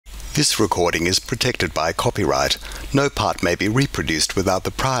This recording is protected by copyright. No part may be reproduced without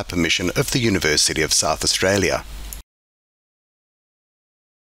the prior permission of the University of South Australia.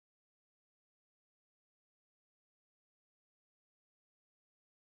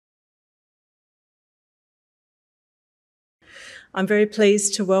 I'm very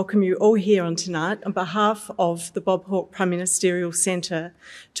pleased to welcome you all here on tonight on behalf of the Bob Hawke Prime Ministerial Centre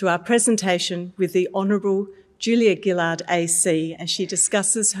to our presentation with the Hon Julia Gillard AC as she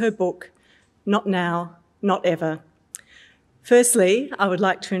discusses her book, Not Now, Not Ever. Firstly, I would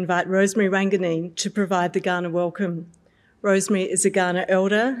like to invite Rosemary Wanganeen to provide the Kaurna welcome. Rosemary is a Kaurna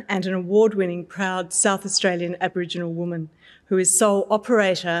elder and an award-winning proud South Australian Aboriginal woman who is sole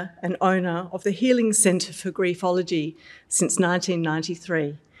operator and owner of the Healing Centre for Griefology since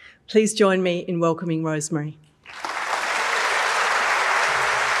 1993. Please join me in welcoming Rosemary.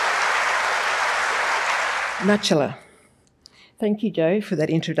 Natchala. Thank you, Jo, for that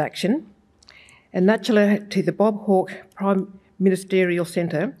introduction. And Natchala to the Bob Hawke Prime Ministerial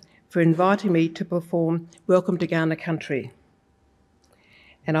Centre for inviting me to perform Welcome to Kaurna Country.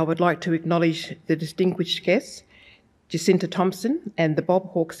 And I would like to acknowledge the distinguished guests, Jacinta Thompson and the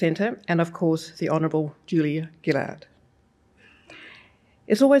Bob Hawke Centre, and of course the Hon Julia Gillard.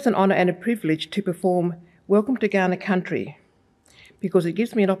 It's always an honour and a privilege to perform Welcome to Kaurna Country because it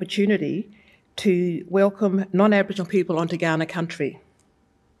gives me an opportunity to welcome non-Aboriginal people onto Kaurna Country.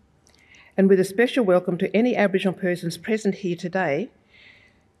 And with a special welcome to any Aboriginal persons present here today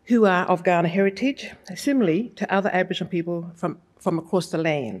who are of Kaurna heritage, similarly to other Aboriginal people from across the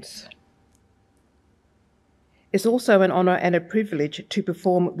lands. It's also an honour and a privilege to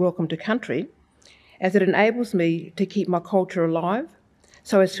perform Welcome to Country as it enables me to keep my culture alive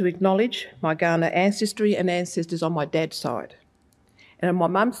so as to acknowledge my Kaurna ancestry and ancestors on my dad's side. And on my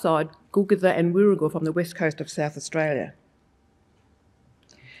mum's side, Gulgitha and Wirragul from the west coast of South Australia.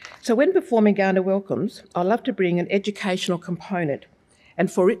 So when performing Kaurna welcomes, I love to bring an educational component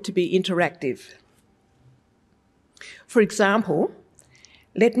and for it to be interactive. For example,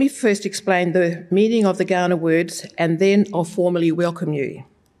 let me first explain the meaning of the Kaurna words and then I'll formally welcome you.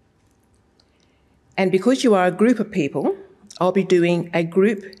 And because you are a group of people, I'll be doing a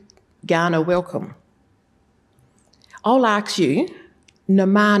group Kaurna welcome. I'll ask you,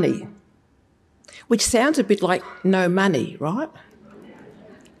 Namani, which sounds a bit like no money, right?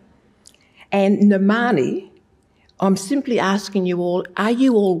 And Namani, I'm simply asking you all, are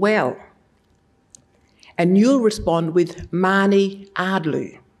you all well? And you'll respond with Mani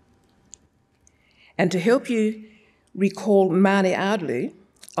Ardlu. And to help you recall Mani Ardlu,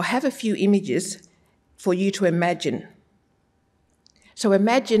 I have a few images for you to imagine. So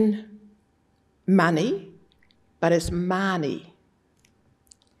imagine money, but it's Mani.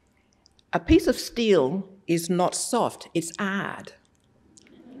 A piece of steel is not soft, it's hard.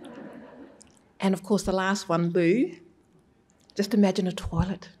 And of course the last one, loo. Just imagine a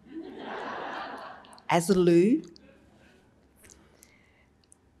toilet. As a loo.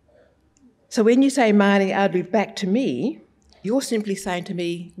 So when you say Mani Ardlu back to me, you're simply saying to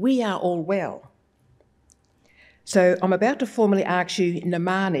me, we are all well. So I'm about to formally ask you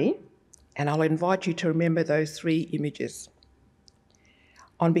Namani, and I'll invite you to remember those three images.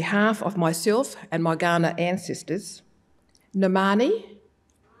 On behalf of myself and my Kaurna ancestors, Namani.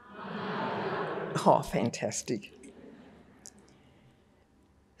 Oh, fantastic.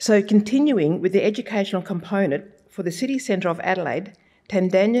 So continuing with the educational component, for the city centre of Adelaide,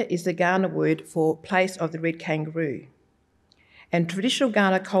 Tandanya is the Kaurna word for place of the red kangaroo. And traditional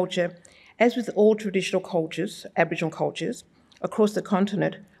Kaurna culture, as with all traditional cultures, Aboriginal cultures, across the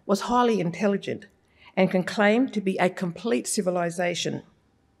continent, was highly intelligent and can claim to be a complete civilisation.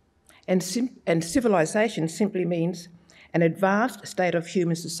 And civilisation simply means an advanced state of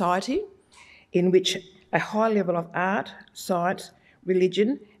human society in which a high level of art, science,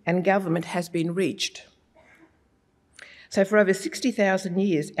 religion and government has been reached. So for over 60,000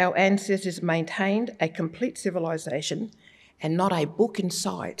 years, our ancestors maintained a complete civilisation and not a book in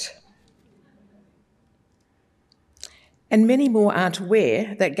sight. And many more aren't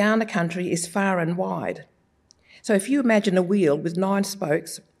aware that Kaurna country is far and wide. So if you imagine a wheel with 9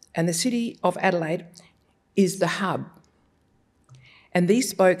 spokes and the city of Adelaide is the hub. And these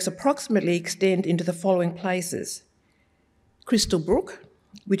spokes approximately extend into the following places. Crystal Brook,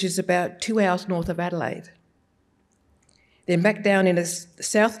 which is about 2 hours north of Adelaide. Then back down in a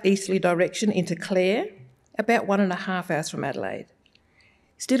southeasterly direction into Clare, about 1.5 hours from Adelaide.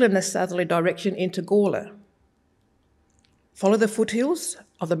 Still in a southerly direction into Gawler. Follow the foothills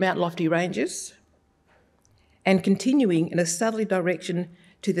of the Mount Lofty Ranges and continuing in a southerly direction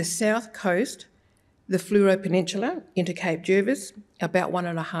to the south coast, the Fleurieu Peninsula into Cape Jervis, about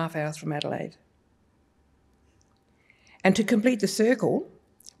 1.5 hours from Adelaide. And to complete the circle,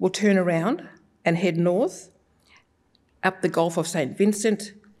 we'll turn around and head north, up the Gulf of St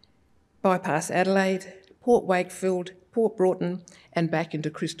Vincent, bypass Adelaide, Port Wakefield, Port Broughton, and back into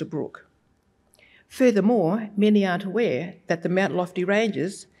Crystal Brook. Furthermore, many aren't aware that the Mount Lofty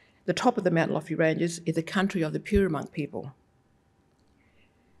Ranges, the top of the Mount Lofty Ranges, is the country of the Purrumonk people.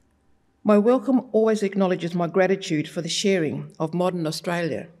 My welcome always acknowledges my gratitude for the sharing of modern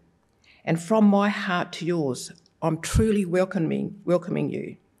Australia, and from my heart to yours, I'm truly welcoming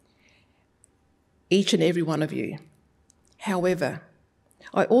you, each and every one of you. However,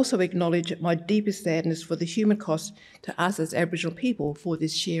 I also acknowledge my deepest sadness for the human cost to us as Aboriginal people for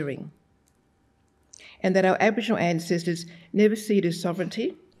this sharing, and that our Aboriginal ancestors never ceded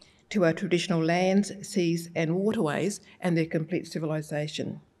sovereignty to our traditional lands, seas and waterways and their complete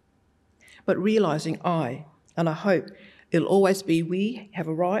civilisation. But realising I hope it'll always be we have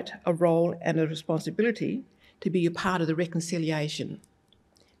a right, a role and a responsibility to be a part of the reconciliation.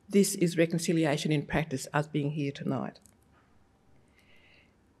 This is reconciliation in practice, us being here tonight.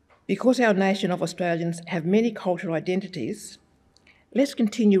 Because our nation of Australians have many cultural identities, let's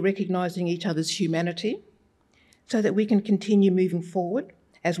continue recognising each other's humanity so that we can continue moving forward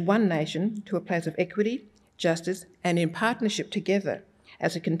as one nation to a place of equity, justice and in partnership together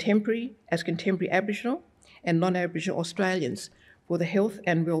as contemporary Aboriginal and non-Aboriginal Australians for the health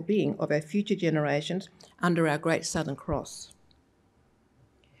and well-being of our future generations under our Great Southern Cross.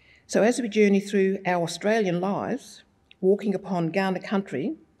 So as we journey through our Australian lives, walking upon Kaurna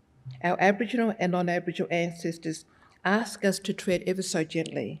country, our Aboriginal and non-Aboriginal ancestors ask us to tread ever so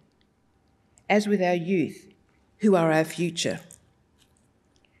gently, as with our youth, who are our future.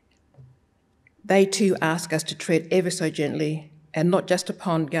 They too ask us to tread ever so gently, and not just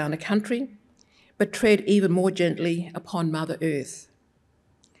upon Kaurna country, but tread even more gently upon Mother Earth.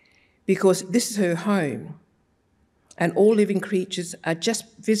 Because this is her home, and all living creatures are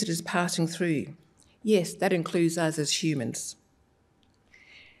just visitors passing through. Yes, that includes us as humans.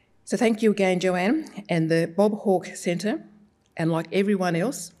 So thank you again, Joanne, and the Bob Hawke Centre, and like everyone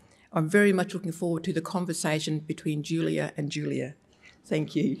else, I'm very much looking forward to the conversation between Julia and Julia.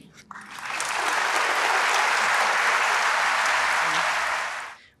 Thank you.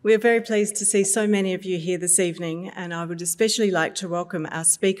 We're very pleased to see so many of you here this evening, and I would especially like to welcome our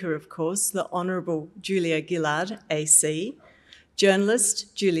speaker, of course, the Honourable Julia Gillard AC,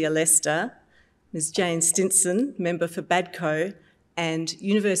 journalist Julia Lester, Ms Jane Stinson, member for Badco, and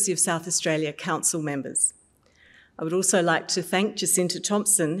University of South Australia Council members. I would also like to thank Jacinta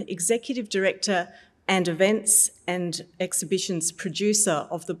Thompson, Executive Director and Events and Exhibitions Producer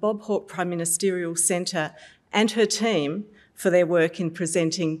of the Bob Hawke Prime Ministerial Centre, and her team for their work in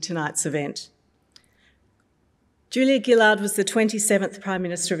presenting tonight's event. Julia Gillard was the 27th Prime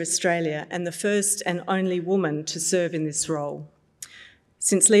Minister of Australia and the first and only woman to serve in this role.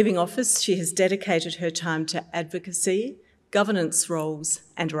 Since leaving office, she has dedicated her time to advocacy, governance roles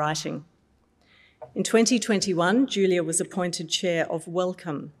and writing. In 2021, Julia was appointed Chair of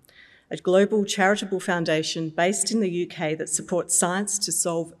Wellcome, a global charitable foundation based in the UK that supports science to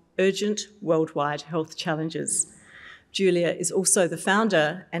solve urgent worldwide health challenges. Julia is also the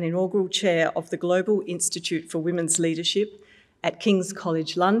founder and inaugural chair of the Global Institute for Women's Leadership at King's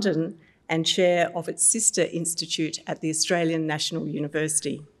College London and chair of its sister institute at the Australian National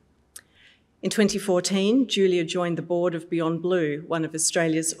University. In 2014, Julia joined the board of Beyond Blue, one of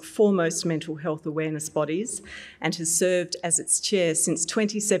Australia's foremost mental health awareness bodies, and has served as its chair since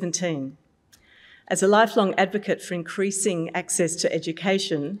 2017. As a lifelong advocate for increasing access to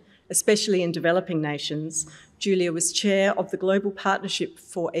education, especially in developing nations, Julia was chair of the Global Partnership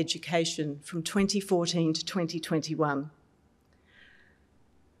for Education from 2014 to 2021.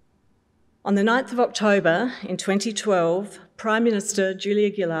 On the 9th of October in 2012, Prime Minister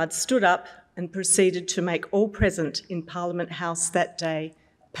Julia Gillard stood up and proceeded to make all present in Parliament House that day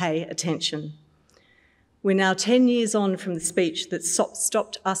pay attention. We're now 10 years on from the speech that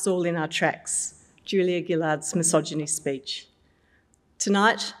stopped us all in our tracks, Julia Gillard's misogyny speech.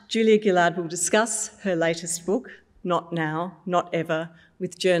 Tonight, Julia Gillard will discuss her latest book, Not Now, Not Ever,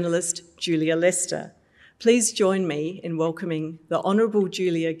 with journalist Julia Lester. Please join me in welcoming the Honourable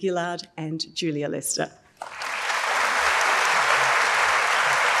Julia Gillard and Julia Lester.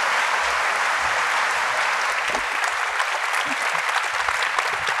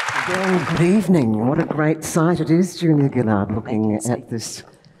 Well, good evening. What a great sight it is, Julia Gillard, looking at this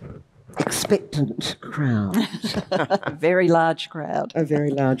expectant crowd. A very large crowd. A very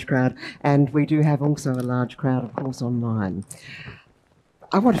large crowd. And we do have also a large crowd, of course, online.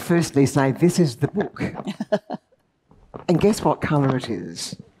 I want to firstly say this is the book. And guess what colour it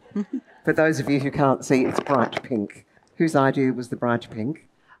is? For those of you who can't see, it's bright pink. Whose idea was the bright pink?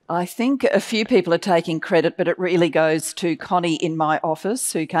 I think a few people are taking credit, but it really goes to Connie in my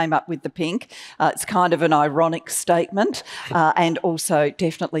office who came up with the pink. It's kind of an ironic statement and also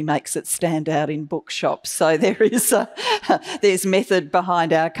definitely makes it stand out in bookshops. So there's method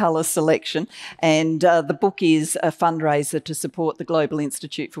behind our colour selection, and the book is a fundraiser to support the Global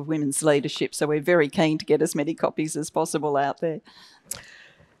Institute for Women's Leadership. So we're very keen to get as many copies as possible out there.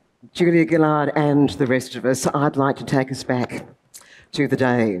 Julia Gillard and the rest of us, I'd like to take us back to the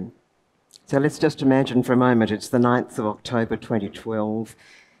day. So let's just imagine for a moment it's the 9th of October 2012,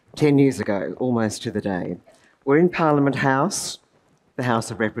 10 years ago, almost to the day. We're in Parliament House, the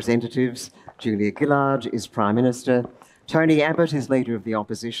House of Representatives. Julia Gillard is Prime Minister. Tony Abbott is Leader of the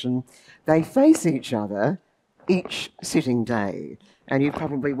Opposition. They face each other each sitting day. And you've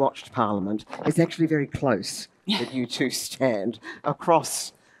probably watched Parliament. It's actually very close that you two stand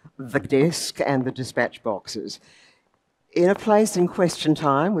across the desk and the dispatch boxes. In a place in Question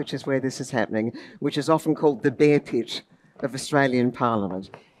Time, which is where this is happening, which is often called the bear pit of Australian Parliament,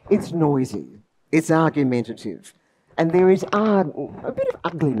 it's noisy, it's argumentative, and there is a bit of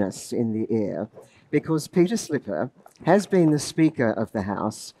ugliness in the air because Peter Slipper has been the Speaker of the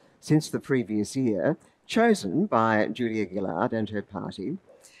House since the previous year, chosen by Julia Gillard and her party.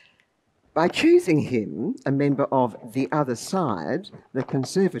 By choosing him, a member of the other side, the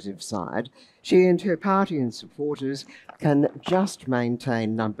Conservative side, she and her party and supporters can just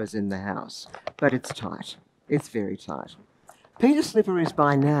maintain numbers in the House. But it's tight. It's very tight. Peter Slipper is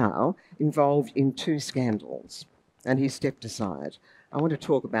by now involved in 2 scandals, and he stepped aside. I want to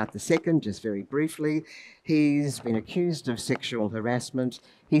talk about the second just very briefly. He's been accused of sexual harassment.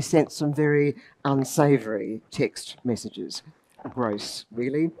 He sent some very unsavoury text messages, gross,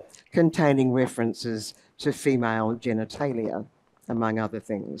 really, containing references to female genitalia, among other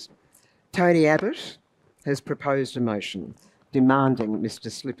things. Tony Abbott has proposed a motion demanding Mr.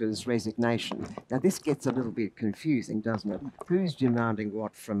 Slipper's resignation. Now, this gets a little bit confusing, doesn't it? Who's demanding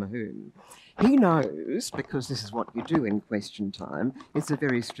what from whom? He knows, because this is what you do in Question Time, it's a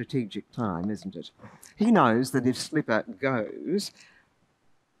very strategic time, isn't it? He knows that if Slipper goes,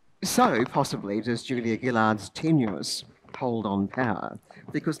 so possibly does Julia Gillard's tenuous hold on power,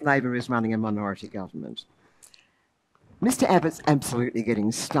 because Labor is running a minority government. Mr. Abbott's absolutely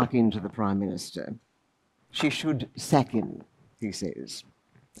getting stuck into the Prime Minister. She should sack him, he says.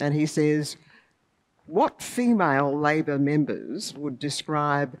 And he says, what female Labor members would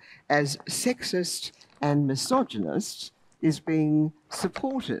describe as sexist and misogynist is being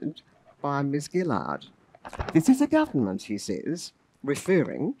supported by Ms. Gillard. This is a government, he says,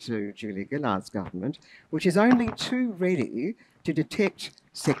 referring to Julia Gillard's government, which is only too ready to detect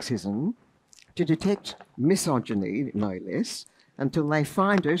sexism, to detect misogyny, no less, until they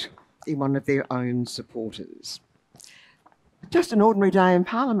find it in one of their own supporters. Just an ordinary day in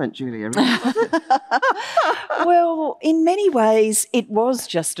Parliament, Julia, really, was it? Well, in many ways, it was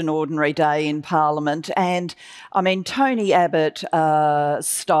just an ordinary day in Parliament. And, I mean, Tony Abbott's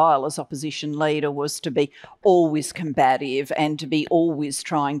style as opposition leader was to be always combative and to be always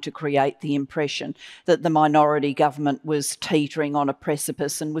trying to create the impression that the minority government was teetering on a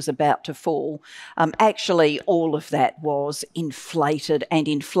precipice and was about to fall. Actually, all of that was inflated and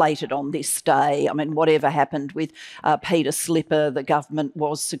inflated on this day. I mean, whatever happened with Peter Slipper, the government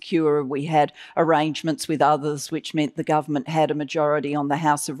was secure. We had arrangements with others, which meant the government had a majority on the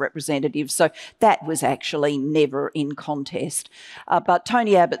House of Representatives. So that was actually never in contest. But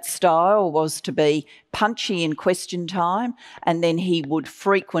Tony Abbott's style was to be punchy in Question Time, and then he would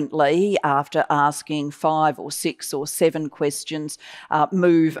frequently, after asking 5 or 6 or 7 questions,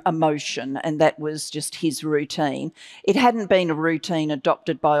 move a motion, and that was just his routine. It hadn't been a routine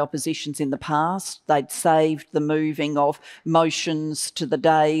adopted by oppositions in the past. They'd saved the moving of motions to the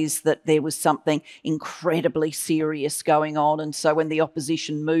days that there was something incredibly serious going on, and so when the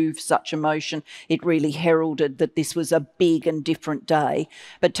opposition moved such a motion, it really heralded that this was a big and different day.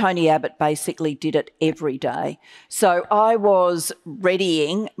 But Tony Abbott basically did it every day. So I was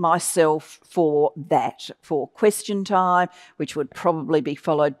readying myself for that, for Question Time, which would probably be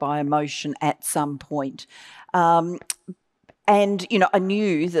followed by a motion at some point. And, you know, I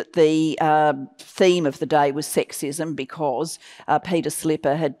knew that the theme of the day was sexism because Peter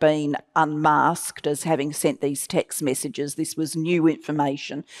Slipper had been unmasked as having sent these text messages. This was new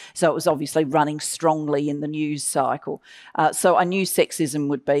information, so it was obviously running strongly in the news cycle. So I knew sexism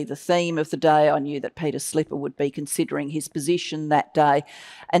would be the theme of the day. I knew that Peter Slipper would be considering his position that day.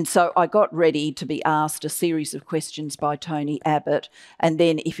 And so I got ready to be asked a series of questions by Tony Abbott, and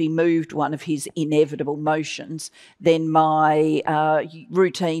then if he moved one of his inevitable motions, then my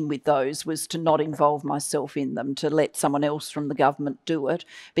routine with those was to not involve myself in them, to let someone else from the government do it,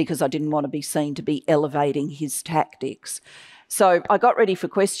 because I didn't want to be seen to be elevating his tactics. So I got ready for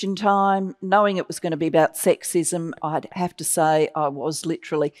question time, knowing it was going to be about sexism. I'd have to say I was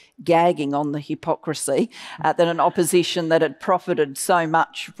literally gagging on the hypocrisy that an opposition that had profited so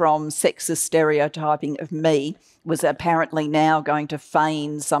much from sexist stereotyping of me was apparently now going to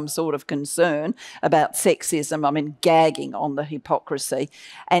feign some sort of concern about sexism. I mean, gagging on the hypocrisy,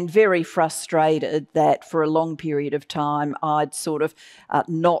 and very frustrated that for a long period of time I'd sort of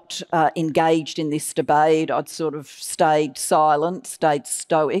not engaged in this debate. I'd sort of stayed silent, stayed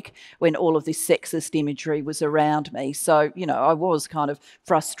stoic when all of this sexist imagery was around me. So, you know, I was kind of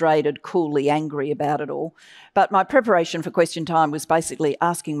frustrated, coolly angry about it all. But my preparation for question time was basically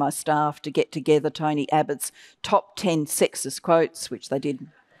asking my staff to get together Tony Abbott's top 10 sexist quotes, which they did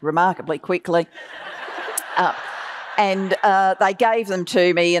remarkably quickly. And they gave them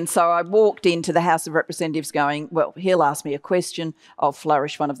to me, and so I walked into the House of Representatives going, well, he'll ask me a question, I'll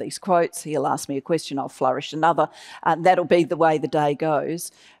flourish one of these quotes, he'll ask me a question, I'll flourish another, and that'll be the way the day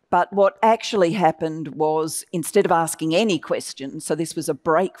goes. But what actually happened was, instead of asking any questions, so this was a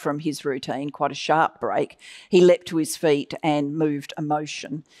break from his routine, quite a sharp break, he leapt to his feet and moved a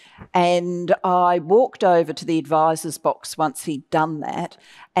motion. And I walked over to the advisor's box once he'd done that,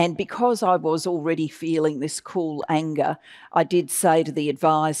 and because I was already feeling this cool anger, I did say to the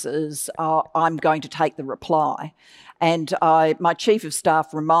advisors, I'm going to take the reply. And my chief of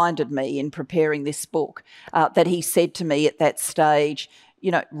staff reminded me in preparing this book that he said to me at that stage, you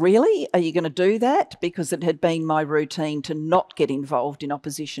know, really, are you going to do that? Because it had been my routine to not get involved in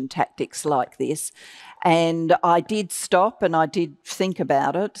opposition tactics like this. And I did stop and I did think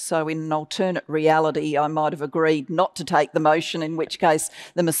about it. So in an alternate reality, I might have agreed not to take the motion, in which case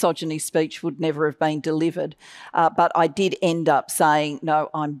the misogyny speech would never have been delivered. But I did end up saying, no,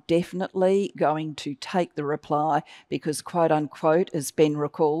 I'm definitely going to take the reply because, quote unquote, as Ben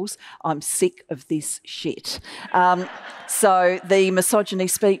recalls, I'm sick of this shit. So the misogyny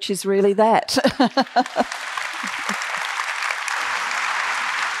speech is really that.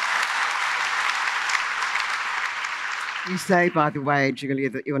 You say, by the way, Julia,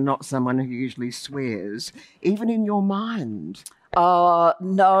 that you're not someone who usually swears, even in your mind. No,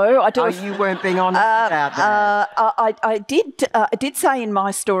 I don't. Oh, you weren't being honest about that. I did say in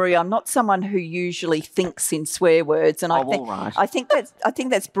my story, I'm not someone who usually thinks in swear words, and I think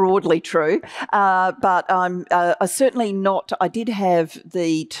that's broadly true. But I'm certainly not. I did have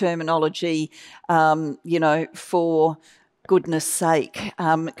the terminology, for goodness sake,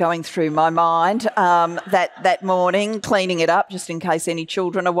 going through my mind that morning, cleaning it up just in case any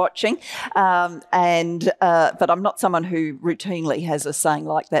children are watching. But I'm not someone who routinely has a saying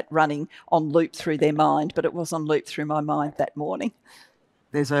like that running on loop through their mind, but it was on loop through my mind that morning.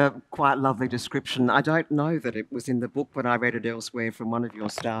 There's a quite lovely description. I don't know that it was in the book, but I read it elsewhere from one of your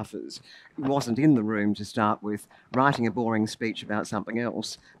staffers who wasn't in the room to start with, writing a boring speech about something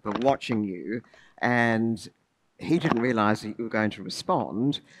else, but watching you, and he didn't realise that you were going to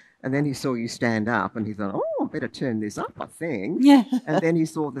respond, and then he saw you stand up and he thought, oh, I better turn this up, I think. Yeah. And then he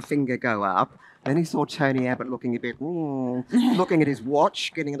saw the finger go up, then he saw Tony Abbott looking a bit, looking at his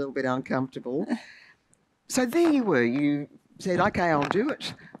watch, getting a little bit uncomfortable. So there you were, you said, OK, I'll do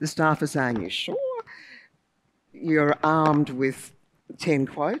it. The staff are saying, you sure? You're armed with 10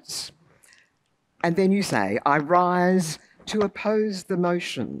 quotes. And then you say, I rise to oppose the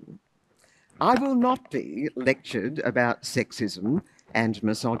motion. I will not be lectured about sexism and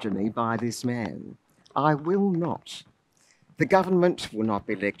misogyny by this man. I will not. The government will not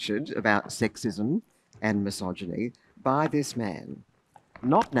be lectured about sexism and misogyny by this man.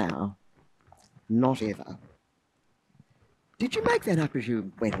 Not now, not ever. Did you make that up as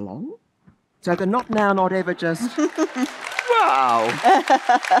you went along? So the not now, not ever just, wow.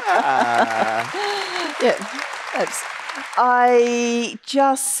 Yeah, that's... I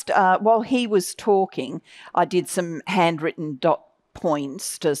just, while he was talking, I did some handwritten dot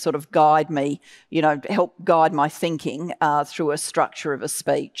points to sort of guide me, help guide my thinking through a structure of a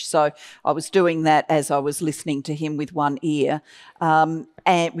speech. So I was doing that as I was listening to him with one ear, and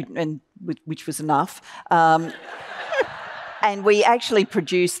which was enough. And we actually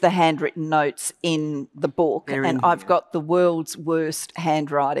produced the handwritten notes in the book, I've got the world's worst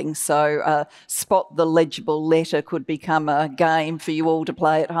handwriting, so spot the legible letter could become a game for you all to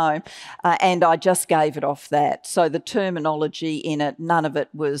play at home. And I just gave it off that. So the terminology in it, none of it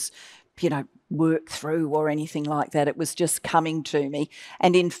was, work through or anything like that. It was just coming to me.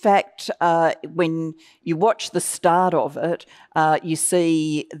 And in fact, when you watch the start of it, you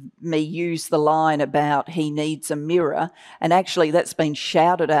see me use the line about he needs a mirror. And actually that's been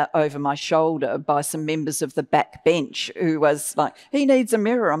shouted out over my shoulder by some members of the back bench who was like, he needs a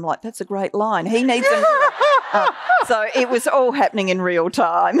mirror. I'm like, that's a great line. He needs a mirror. So it was all happening in real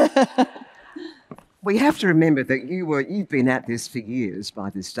time. We have to remember that you've been at this for years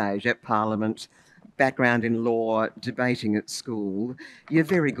by this stage, at Parliament, background in law, debating at school. You're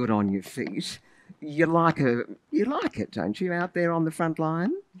very good on your feet. You like it, don't you, out there on the front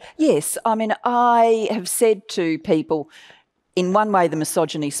line? Yes. I mean, I have said to people, in one way the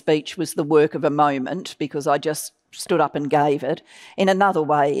misogyny speech was the work of a moment because I just stood up and gave it. In another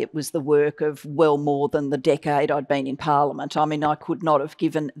way, it was the work of well more than the decade I'd been in Parliament. I mean, I could not have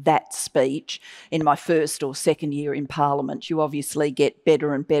given that speech in my first or second year in Parliament. You obviously get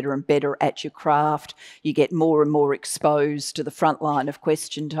better and better and better at your craft. You get more and more exposed to the front line of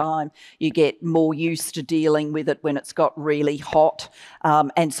question time. You get more used to dealing with it when it's got really hot.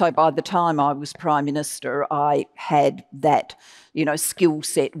 And so by the time I was Prime Minister, I had that skill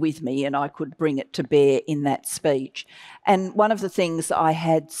set with me and I could bring it to bear in that speech. And one of the things I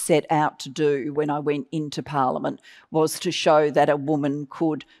had set out to do when I went into Parliament was to show that a woman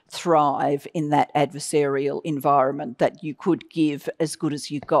could thrive in that adversarial environment, that you could give as good as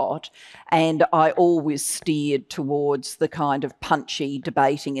you got. And I always steered towards the kind of punchy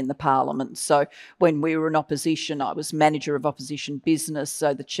debating in the Parliament. So when we were in opposition, I was manager of opposition business,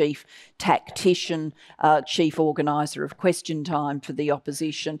 so the chief tactician, chief organiser of question time for the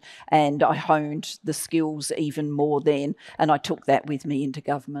opposition, and I honed the skills even more then, and I took that with me into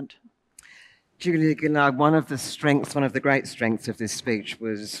government. Julia Gillard, one of the great strengths of this speech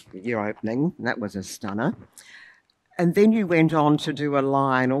was your opening. That was a stunner. And then you went on to do a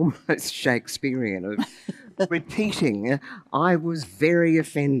line almost Shakespearean of repeating, I was very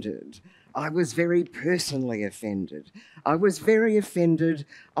offended. I was very personally offended. I was very offended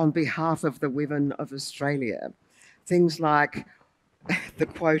on behalf of the women of Australia. Things like the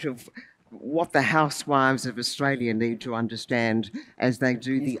quote of what the housewives of Australia need to understand as they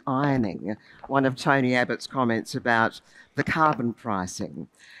do the ironing. One of Tony Abbott's comments about the carbon pricing.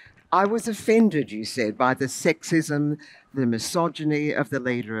 I was offended, you said, by the sexism, the misogyny of the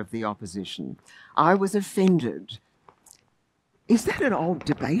leader of the opposition. I was offended. Is that an old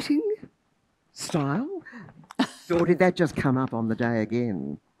debating style? Or did that just come up on the day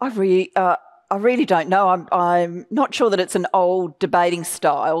again? I really don't know. I'm not sure that it's an old debating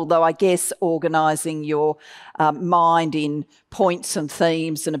style, though I guess organising your mind in points and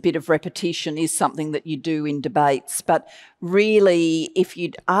themes and a bit of repetition is something that you do in debates. But really, if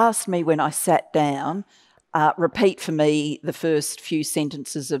you'd asked me when I sat down, repeat for me the first few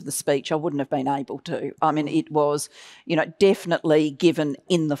sentences of the speech, I wouldn't have been able to. I mean, it was, definitely given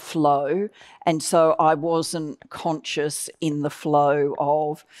in the flow. And so I wasn't conscious in the flow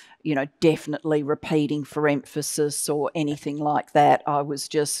of, definitely repeating for emphasis or anything like that. I was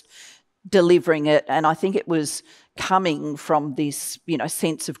just delivering it. And I think it was coming from this,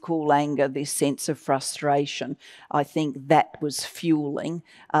 sense of cool anger, this sense of frustration. I think that was fueling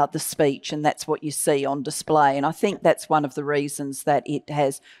the speech, and that's what you see on display. And I think that's one of the reasons that it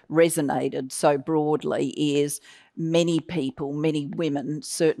has resonated so broadly is many people, many women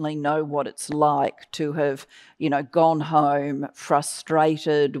certainly know what it's like to have, gone home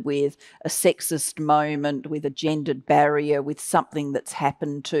frustrated with a sexist moment, with a gendered barrier, with something that's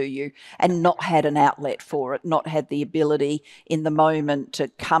happened to you and not had an outlet for it, not had the ability in the moment to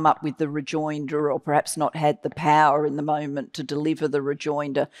come up with the rejoinder, or perhaps not had the power in the moment to deliver the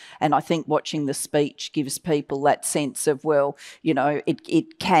rejoinder. And I think watching the speech gives people that sense of, well,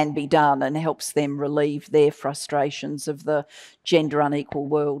 it can be done, and helps them relieve their frustrations of the gender unequal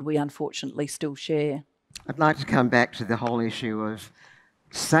world we unfortunately still share. I'd like to come back to the whole issue of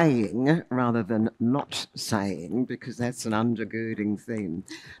saying rather than not saying, because that's an undergirding theme.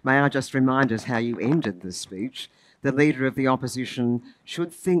 May I just remind us how you ended the speech? The leader of the opposition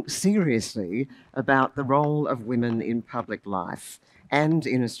should think seriously about the role of women in public life and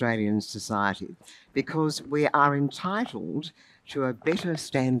in Australian society, because we are entitled to a better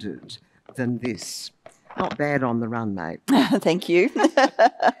standard than this. Not bad on the run, mate. Thank you.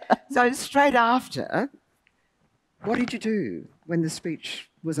 So straight after, what did you do when the speech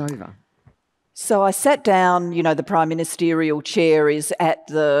was over? So I sat down, you know, the Prime Ministerial chair is at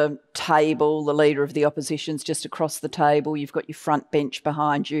the table, the Leader of the Opposition's just across the table. You've got your front bench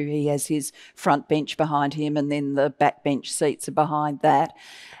behind you. He has his front bench behind him, and then the back bench seats are behind that.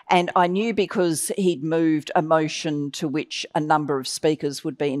 And I knew, because he'd moved a motion to which a number of speakers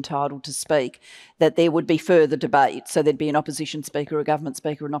would be entitled to speak, that there would be further debate. So there'd be an opposition speaker, a government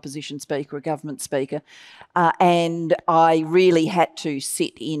speaker, an opposition speaker, a government speaker. And I really had to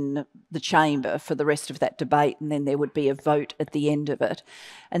sit in the chamber for the rest of that debate, and then there would be a vote at the end of it.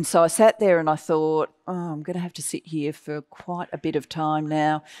 And so I sat there and I thought, oh, I'm going to have to sit here for quite a bit of time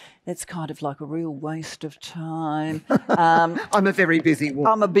now. That's kind of like a real waste of time. I'm a very busy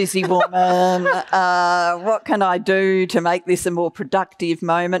woman. I'm a busy woman. What can I do to make this a more productive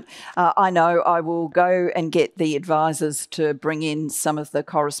moment? I know I will go and get the advisors to bring in some of the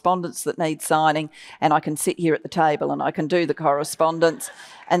correspondence that needs signing, and I can sit here at the table and I can do the correspondence.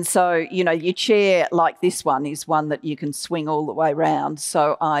 And so, you know, your chair like this one is one that you can swing all the way round.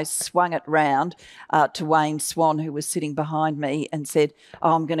 So I swung it round to Wayne Swan, who was sitting behind me, and said,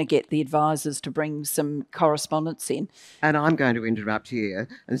 oh, I'm going to get the advisors to bring some correspondence in. And I'm going to interrupt here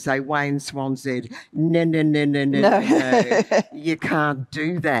and say Wayne Swan said, no, you can't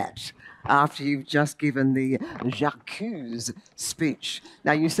do that after you've just given the j'accuse speech.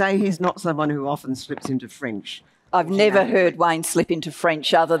 Now, you say he's not someone who often slips into French. I've never heard Wayne slip into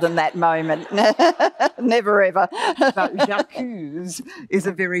French other than that moment. Never ever. But j'accuse is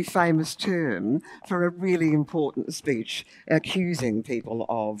a very famous term for a really important speech, accusing people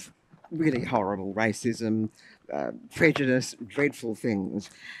of really horrible racism, prejudice, dreadful things.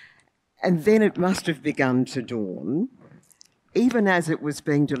 And then it must have begun to dawn, even as it was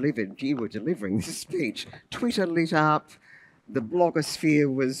being delivered, you were delivering this speech, Twitter lit up, the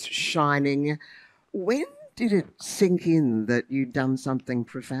blogosphere was shining. When did it sink in that you'd done something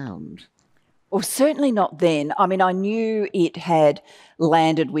profound? Well, certainly not then. I mean, I knew it had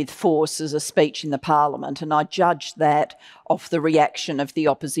landed with force as a speech in the Parliament, and I judged that off the reaction of the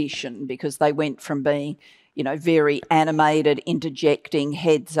opposition, because they went from being, you know, very animated, interjecting,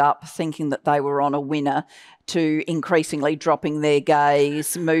 heads up, thinking that they were on a winner, to increasingly dropping their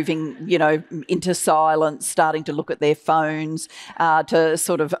gaze, moving, you know, into silence, starting to look at their phones to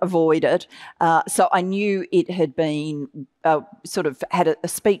sort of avoid it. So I knew it had been sort of had a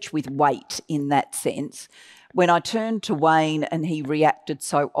speech with weight in that sense. When I turned to Wayne and he reacted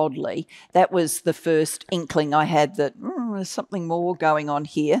so oddly, that was the first inkling I had that there's something more going on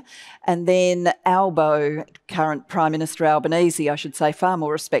here. And then Albo, current Prime Minister Albanese, I should say far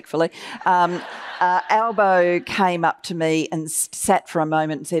more respectfully, Albo came up to me and sat for a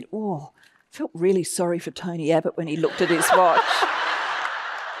moment and said, oh, I felt really sorry for Tony Abbott when he looked at his watch.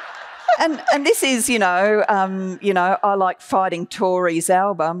 And this is, you know, I like fighting Tories,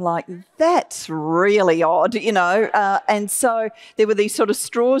 Alba. I'm like, that's really odd, you know. And so there were these sort of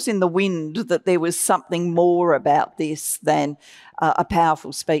straws in the wind that there was something more about this than a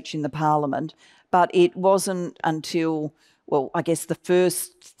powerful speech in the Parliament. But it wasn't until, well, I guess the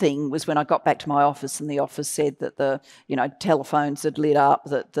first thing was when I got back to my office and the office said that the, you know, telephones had lit up,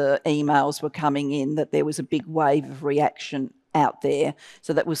 that the emails were coming in, that there was a big wave of reaction out there.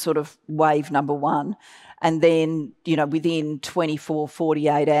 So that was sort of wave number one. And then, you know, within 24,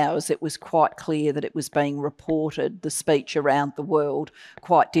 48 hours, it was quite clear that it was being reported, the speech around the world,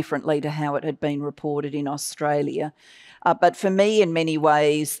 quite differently to how it had been reported in Australia. But for me, in many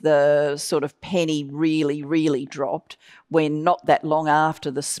ways, the sort of penny really, really dropped when not that long after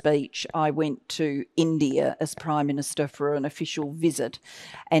the speech, I went to India as Prime Minister for an official visit,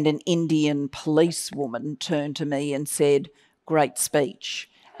 and an Indian policewoman turned to me and said, great speech.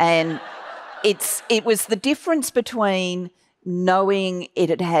 And it was the difference between knowing it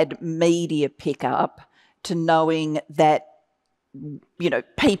had had media pickup to knowing that, you know,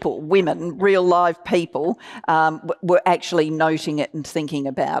 people, women, real live people, were actually noting it and thinking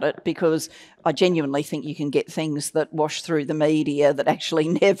about it, because I genuinely think you can get things that wash through the media that actually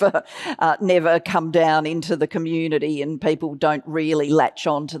never come down into the community and people don't really latch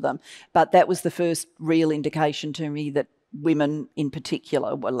onto them. But that was the first real indication to me that women in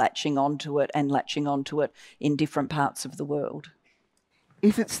particular were latching onto it, and latching onto it in different parts of the world.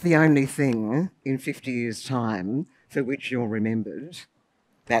 If it's the only thing in 50 years' time for which you're remembered,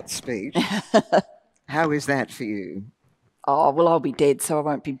 that speech, how is that for you? Oh, well, I'll be dead, so I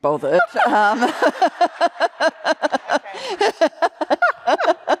won't be bothered.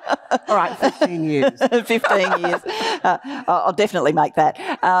 All right, 15 years. 15 years. I'll definitely make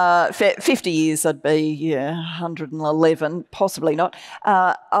that. 50 years, I'd be 111, possibly not.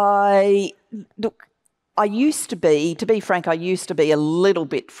 I I used to be frank, I used to be a little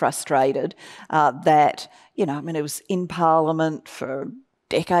bit frustrated that, you know, I mean, it was in Parliament for a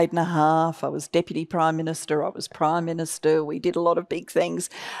decade and a half. I was Deputy Prime Minister, I was Prime Minister, we did a lot of big things,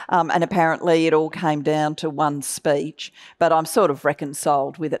 and apparently it all came down to one speech. But I'm sort of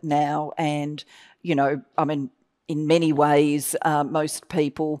reconciled with it now, and, you know, I mean, in many ways, most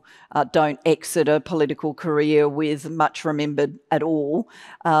people don't exit a political career with much remembered at all.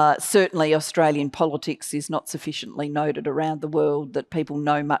 Certainly Australian politics is not sufficiently noted around the world that people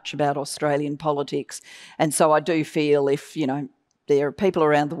know much about Australian politics. And so I do feel if, you know, there are people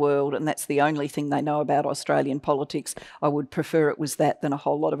around the world and that's the only thing they know about Australian politics, I would prefer it was that than a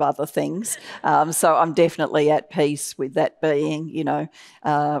whole lot of other things. So I'm definitely at peace with that being, you know,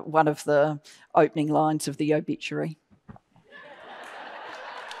 one of the opening lines of the obituary.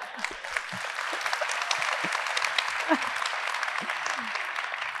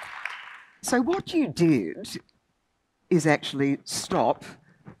 So what you did is actually stop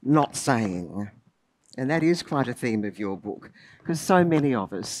not saying. And that is quite a theme of your book, because so many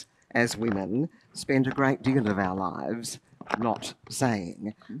of us as women spend a great deal of our lives not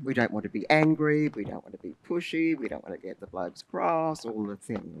saying. We don't want to be angry, we don't want to be pushy, we don't want to get the blokes cross, all the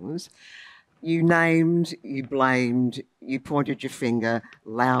things. You named, you blamed, you pointed your finger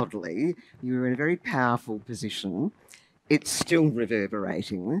loudly. You were in a very powerful position. It's still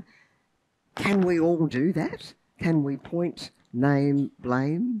reverberating. Can we all do that? Can we point, name,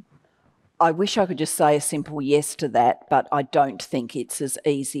 blame? I wish I could just say a simple yes to that, but I don't think it's as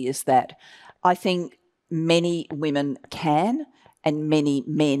easy as that. I think many women can and many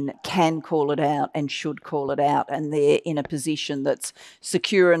men can call it out and should call it out, and they're in a position that's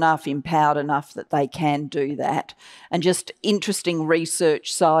secure enough, empowered enough that they can do that. And just interesting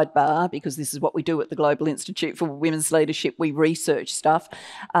research sidebar, because this is what we do at the Global Institute for Women's Leadership, we research stuff.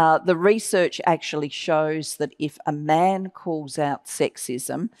 The research actually shows that if a man calls out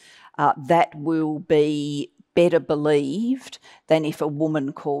sexism, that will be better believed than if a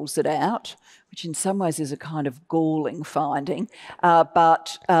woman calls it out, which in some ways is a kind of galling finding.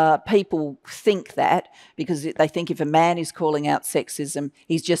 But people think that because they think if a man is calling out sexism,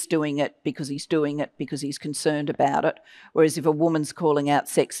 he's just doing it because he's concerned about it. Whereas if a woman's calling out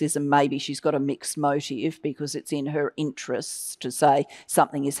sexism, maybe she's got a mixed motive because it's in her interests to say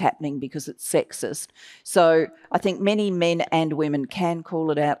something is happening because it's sexist. So I think many men and women can call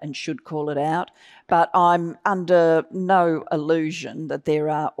it out and should call it out. But I'm under no illusion that there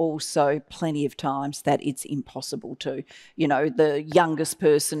are also plenty of times that it's impossible to. You know, the youngest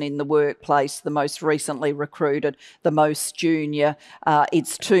person in the workplace, the most recently recruited, the most junior,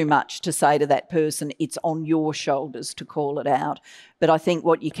 it's too much to say to that person, it's on your shoulders to call it out. But I think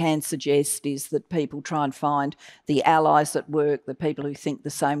what you can suggest is that people try and find the allies at work, the people who think the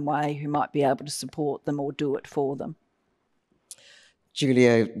same way, who might be able to support them or do it for them.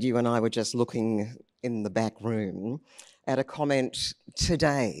 Julia, you and I were just looking in the back room at a comment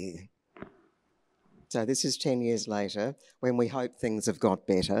today. So this is 10 years later, when we hope things have got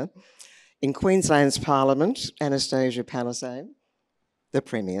better. In Queensland's Parliament, Anastasia Palaszczuk, the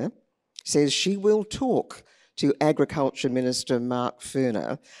Premier, says she will talk to Agriculture Minister Mark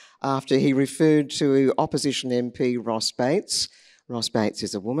Furner after he referred to opposition MP Ross Bates. Ross Bates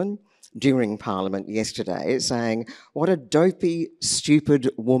is a woman, during Parliament yesterday, saying, "What a dopey, stupid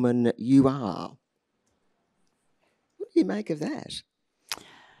woman you are." What do you make of that?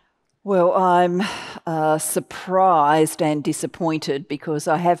 Well, I'm surprised and disappointed because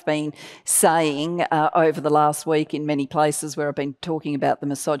I have been saying over the last week in many places where I've been talking about the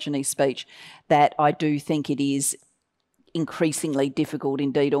misogyny speech that I do think it is increasingly difficult,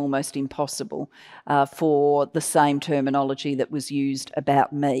 indeed almost impossible, for the same terminology that was used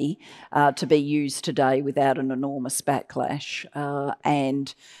about me to be used today without an enormous backlash.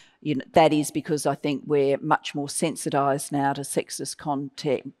 And you know, that is because I think we're much more sensitised now to sexist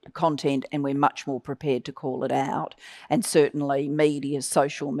content and we're much more prepared to call it out. And certainly media,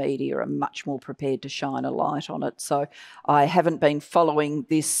 social media are much more prepared to shine a light on it. So I haven't been following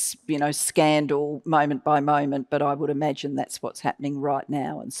this, you know, scandal moment by moment, but I would imagine that's what's happening right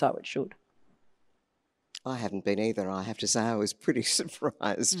now, and so it should. I haven't been either, I have to say. I was pretty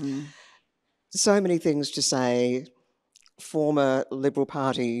surprised. So many things to say. Former Liberal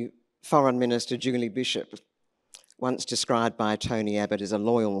Party Foreign Minister Julie Bishop, once described by Tony Abbott as a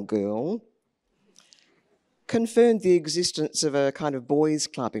loyal girl, confirmed the existence of a kind of boys'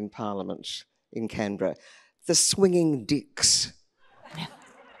 club in Parliament in Canberra, the Swinging Dicks.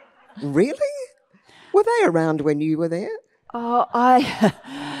 Really? Were they around when you were there? Oh,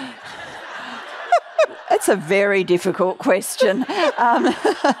 That's a very difficult question.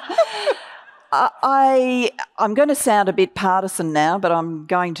 I'm going to sound a bit partisan now, but I'm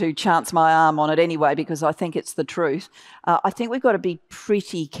going to chance my arm on it anyway because I think it's the truth. I think we've got to be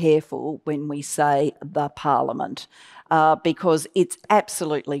pretty careful when we say the Parliament. Because it's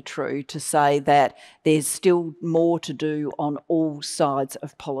absolutely true to say that there's still more to do on all sides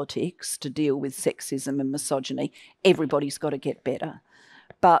of politics to deal with sexism and misogyny. Everybody's got to get better.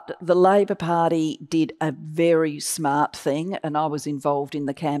 But the Labor Party did a very smart thing, and I was involved in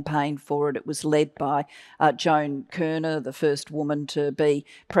the campaign for it. It was led by Joan Kerner, the first woman to be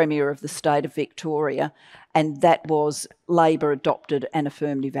Premier of the state of Victoria, and that was Labor adopted an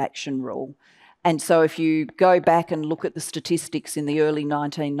affirmative action rule. And so if you go back and look at the statistics in the early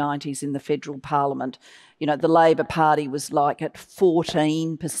 1990s in the federal parliament, you know, the Labor Party was like at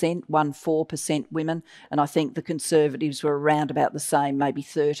 14%, 14% women, and I think the Conservatives were around about the same, maybe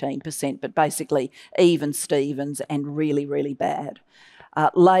 13%, but basically even Stevens and really, really bad.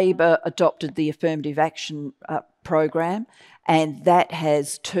 Labor adopted the affirmative action program, and that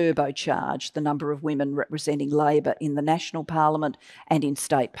has turbocharged the number of women representing Labor in the national parliament and in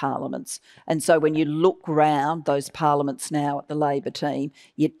state parliaments. And so when you look round those parliaments now at the Labor team,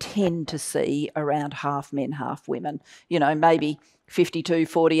 you tend to see around half men, half women. You know, maybe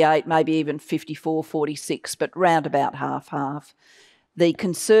 52-48, maybe even 54-46, but round about half-half. The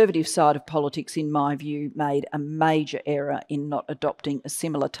Conservative side of politics, in my view, made a major error in not adopting a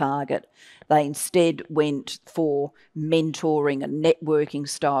similar target. They instead went for mentoring and networking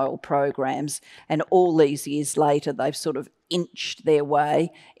style programs, and all these years later they've sort of inched their way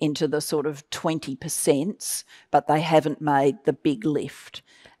into the sort of 20%, but they haven't made the big lift.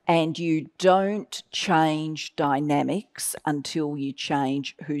 And you don't change dynamics until you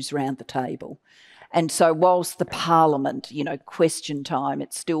change who's round the table. And so whilst the Parliament, you know, question time,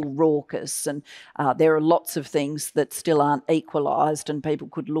 it's still raucous and there are lots of things that still aren't equalised and people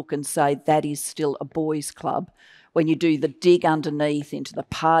could look and say that is still a boys' club. When you do the dig underneath into the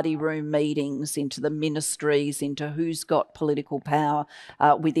party room meetings, into the ministries, into who's got political power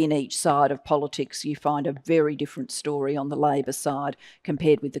within each side of politics, you find a very different story on the Labor side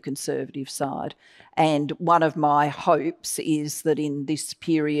compared with the Conservative side. And one of my hopes is that in this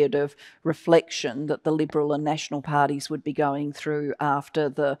period of reflection that the Liberal and National parties would be going through after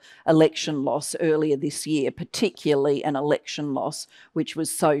the election loss earlier this year, particularly an election loss which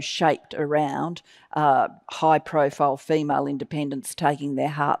was so shaped around high-profile female independents taking their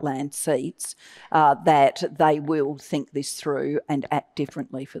heartland seats, that they will think this through and act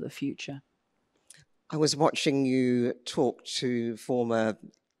differently for the future. I was watching you talk to former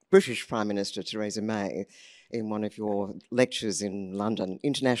British Prime Minister Theresa May in one of your lectures in London,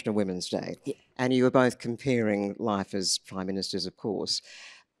 International Women's Day, yeah. And you were both comparing life as Prime Ministers, of course.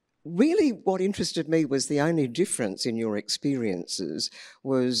 Really, what interested me was the only difference in your experiences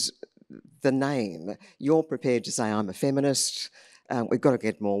was the name. You're prepared to say, I'm a feminist, we've got to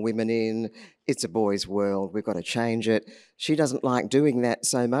get more women in, it's a boys' world, we've got to change it. She doesn't like doing that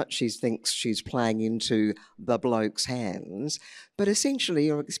so much. She thinks she's playing into the bloke's hands. But essentially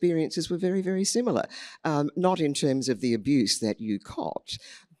your experiences were very, very similar. Not in terms of the abuse that you copped,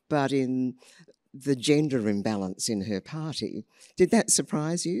 but in the gender imbalance in her party. Did that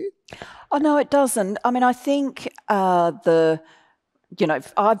surprise you? Oh, no, it doesn't. I mean, I think you know,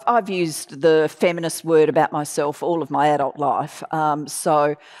 I've used the feminist word about myself all of my adult life,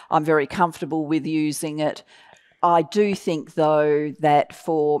 so I'm very comfortable with using it. I do think, though, that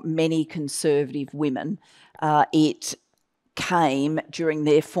for many Conservative women, it came during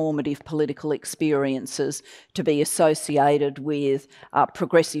their formative political experiences to be associated with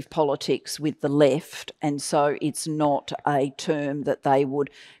progressive politics with the left, and so it's not a term that they would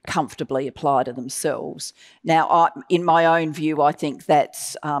comfortably apply to themselves. Now, in my own view, I think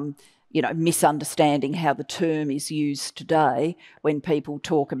that's you know, misunderstanding how the term is used today. When people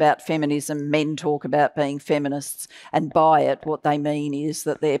talk about feminism, men talk about being feminists, and by it what they mean is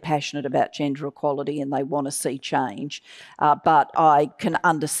that they're passionate about gender equality and they want to see change. But I can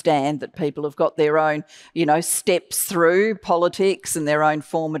understand that people have got their own, you know, steps through politics and their own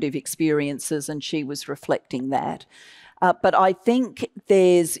formative experiences, and she was reflecting that. But I think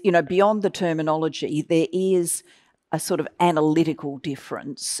there's, you know, beyond the terminology, there is a sort of analytical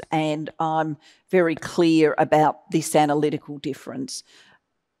difference, and I'm very clear about this analytical difference.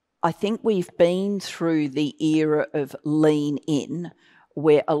 I think we've been through the era of lean in,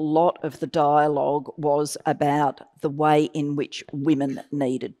 where a lot of the dialogue was about the way in which women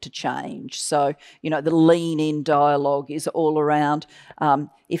needed to change. So, you know, the lean-in dialogue is all around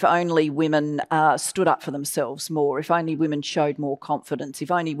if only women stood up for themselves more, if only women showed more confidence,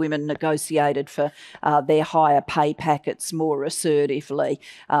 if only women negotiated for their higher pay packets more assertively,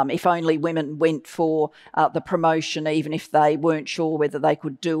 if only women went for the promotion even if they weren't sure whether they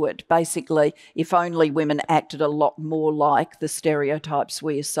could do it. Basically, if only women acted a lot more like the stereotypes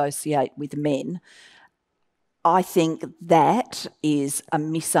we associate with men. I think that is a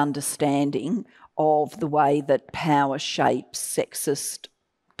misunderstanding of the way that power shapes sexist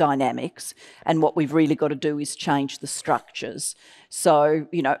dynamics, and what we've really got to do is change the structures. So,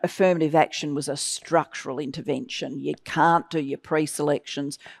 you know, affirmative action was a structural intervention. You can't do your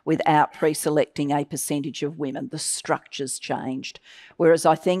pre-selections without pre-selecting a percentage of women. The structures changed. Whereas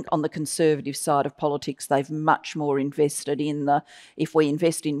I think on the Conservative side of politics, they've much more invested in if we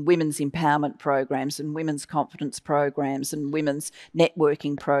invest in women's empowerment programs and women's confidence programs and women's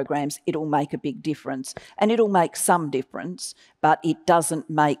networking programs, it'll make a big difference. And it'll make some difference, but it doesn't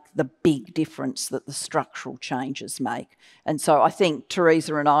make the big difference that the structural changes make. And so I think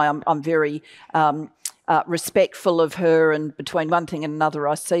Teresa and I'm very respectful of her, and between one thing and another,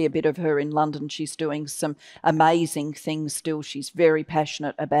 I see a bit of her in London. She's doing some amazing things still. She's very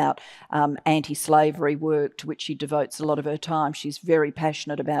passionate about anti-slavery work, to which she devotes a lot of her time. She's very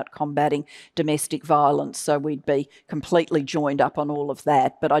passionate about combating domestic violence, so we'd be completely joined up on all of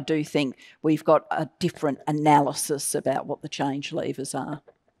that. But I do think we've got a different analysis about what the change levers are.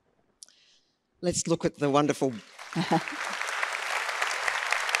 Let's look at the wonderful...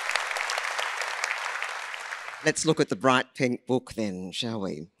 Let's look at the bright pink book then, shall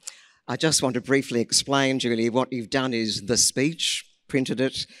we? I just want to briefly explain, Julie, what you've done is the speech, printed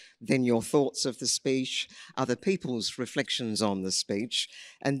it, then your thoughts of the speech, other people's reflections on the speech,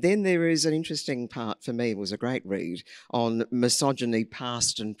 and then there is an interesting part for me, it was a great read, on misogyny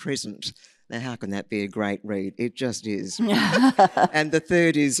past and present. Now, how can that be a great read? It just is. And the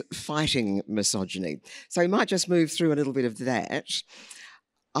third is fighting misogyny. So we might just move through a little bit of that.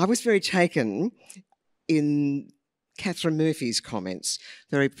 I was very taken in Catherine Murphy's comments,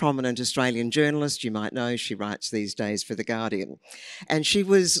 very prominent Australian journalist, you might know, she writes these days for The Guardian. And she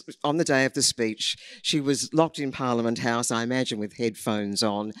was, on the day of the speech, she was locked in Parliament House, I imagine with headphones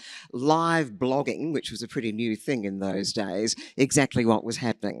on, live blogging, which was a pretty new thing in those days, exactly what was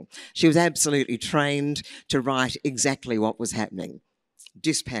happening. She was absolutely trained to write exactly what was happening.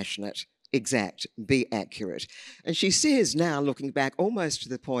 Dispassionate, exact, be accurate. And she says now, looking back, almost to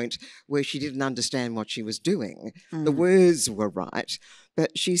the point where she didn't understand what she was doing. The words were right,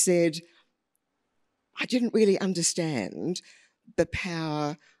 but she said, I didn't really understand the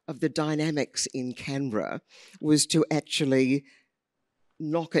power of the dynamics in Canberra was to actually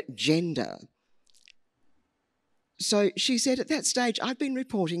knock at gender. So she said at that stage, I'd been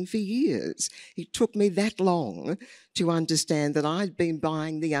reporting for years. It took me that long to understand that I'd been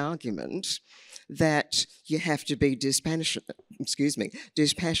buying the argument that you have to be dispassionate.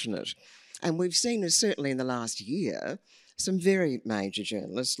 And we've seen, certainly in the last year, some very major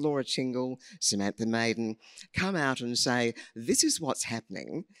journalists, Laura Tingle, Samantha Maiden, come out and say, this is what's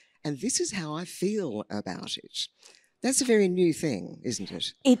happening and this is how I feel about it. That's a very new thing, isn't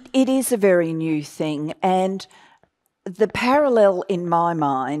it? It is a very new thing, and the parallel in my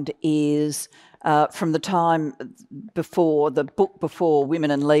mind is from the time before, the book before,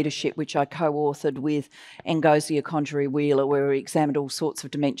 Women in Leadership, which I co-authored with Ngozi Okonjo-Iweala, where we examined all sorts of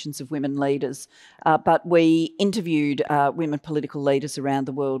dimensions of women leaders. But we interviewed women political leaders around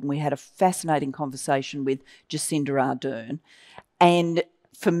the world, and we had a fascinating conversation with Jacinda Ardern. And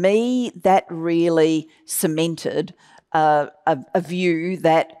for me, that really cemented a view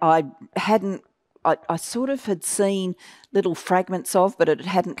that I sort of had seen little fragments of, but it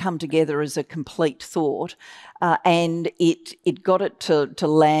hadn't come together as a complete thought. And it got it to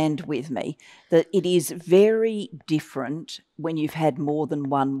land with me that it is very different when you've had more than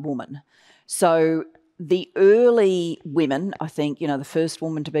one woman. So the early women, I think, the first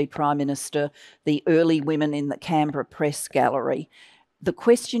woman to be Prime Minister, the early women in the Canberra Press Gallery, the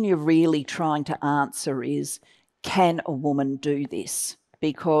question you're really trying to answer is, can a woman do this?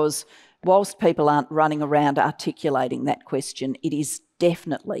 Because whilst people aren't running around articulating that question, it is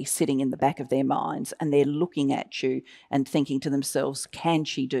definitely sitting in the back of their minds, and they're looking at you and thinking to themselves, can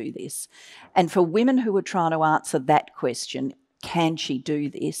she do this? And for women who are trying to answer that question, can she do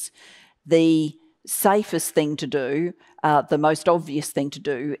this, the safest thing to do, the most obvious thing to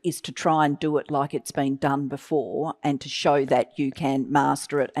do, is to try and do it like it's been done before and to show that you can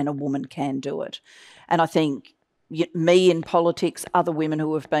master it and a woman can do it. And I think me in politics, other women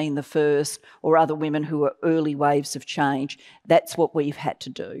who have been the first, or other women who are early waves of change. That's what we've had to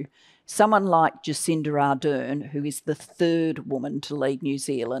do. Someone like Jacinda Ardern, who is the third woman to lead New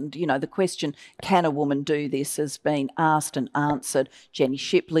Zealand, you know, the question, can a woman do this, has been asked and answered. Jenny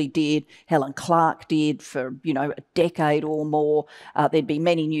Shipley did, Helen Clark did for, you know, a decade or more. There'd be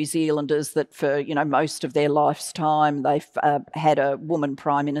many New Zealanders that for, you know, most of their lifetime, they've had a woman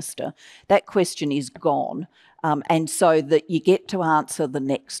Prime Minister. That question is gone. And so that you get to answer the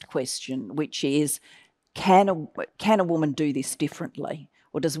next question, which is, can a woman do this differently?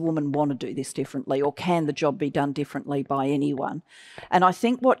 Or does a woman want to do this differently? Or can the job be done differently by anyone? And I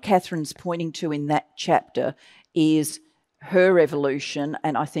think what Catherine's pointing to in that chapter is her evolution,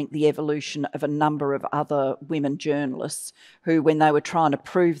 and I think the evolution of a number of other women journalists who, when they were trying to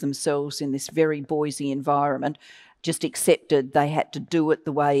prove themselves in this very Boise environment, just accepted they had to do it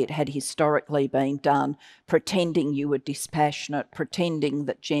the way it had historically been done, pretending you were dispassionate, pretending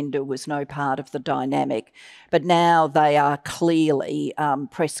that gender was no part of the dynamic. But now they are clearly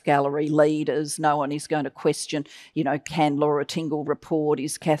press gallery leaders. No one is going to question, you know, can Laura Tingle report?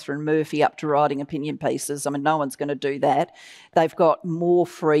 Is Catherine Murphy up to writing opinion pieces? I mean, no one's going to do that. They've got more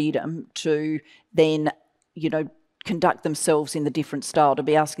freedom to then, you know, conduct themselves in the different style, to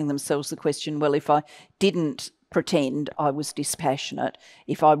be asking themselves the question, well, if I didn't pretend I was dispassionate,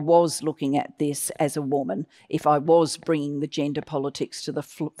 if I was looking at this as a woman, if I was bringing the gender politics to the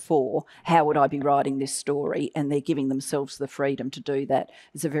fore, how would I be writing this story? And they're giving themselves the freedom to do that.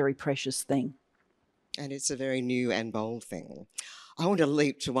 It's a very precious thing. And it's a very new and bold thing. I want to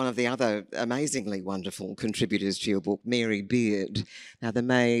leap to one of the other amazingly wonderful contributors to your book, Mary Beard. Now, the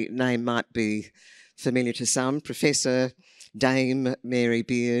name might be familiar to some, Professor Dame Mary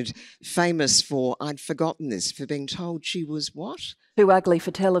Beard, famous for, I'd forgotten this, for being told she was what? Too ugly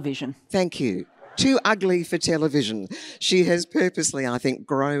for television. Thank you. Too ugly for television. She has purposely, I think,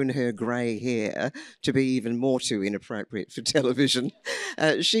 grown her grey hair to be even more too inappropriate for television.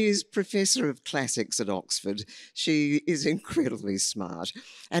 She is Professor of Classics at Oxford. She is incredibly smart.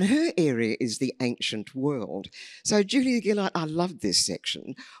 And her area is the ancient world. So, Julia Gillard, I love this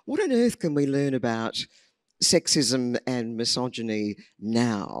section. What on earth can we learn about sexism and misogyny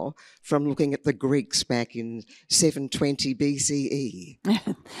now from looking at the Greeks back in 720 BCE?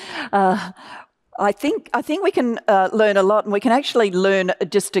 I think we can learn a lot, and we can actually learn,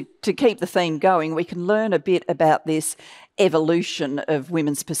 just to keep the theme going, we can learn a bit about this evolution of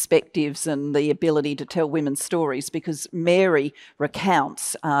women's perspectives and the ability to tell women's stories, because Mary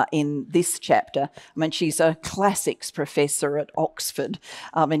recounts in this chapter, I mean, she's a classics professor at Oxford,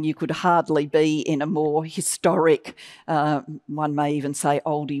 and you could hardly be in a more historic, one may even say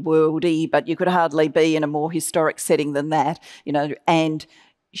oldie worldy, but you could hardly be in a more historic setting than that, you know, and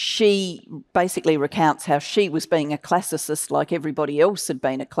she basically recounts how she was being a classicist like everybody else had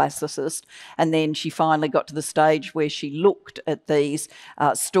been a classicist, and then she finally got to the stage where she looked at these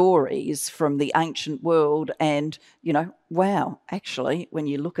stories from the ancient world and, you know, wow, actually, when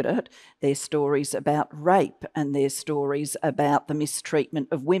you look at it, they're stories about rape and they're stories about the mistreatment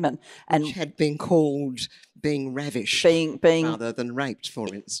of women. And which had been called being ravished rather than raped,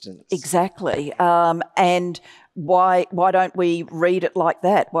 for instance. Exactly. And why don't we read it like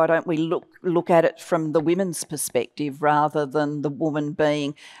that? Why don't we look at it from the women's perspective rather than the woman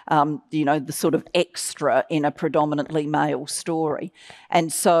being, you know, the sort of extra in a predominantly male story?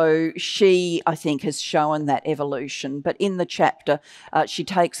 And so she, I think, has shown that evolution. But in the chapter, she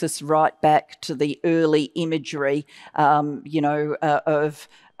takes us right back to the early imagery, you know, of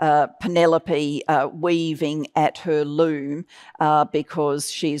Penelope weaving at her loom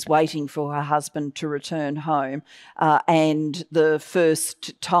because she's waiting for her husband to return home. And the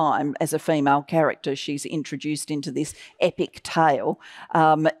first time as a female character she's introduced into this epic tale,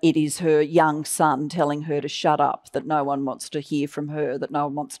 it is her young son telling her to shut up, that no one wants to hear from her, that no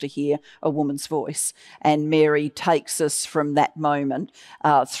one wants to hear a woman's voice. And Mary takes us from that moment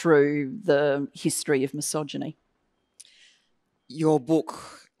through the history of misogyny. Your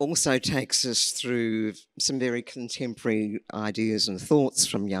book also takes us through some very contemporary ideas and thoughts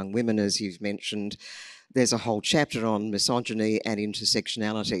from young women, as you've mentioned. There's a whole chapter on misogyny and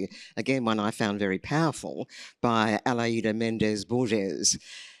intersectionality, again, one I found very powerful, by Alaida Mendez Borges.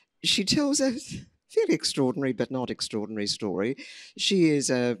 She tells a fairly extraordinary but not extraordinary story. She is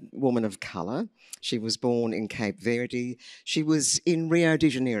a woman of colour. She was born in Cape Verde. She was in Rio de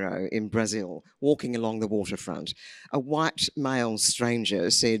Janeiro in Brazil, walking along the waterfront. A white male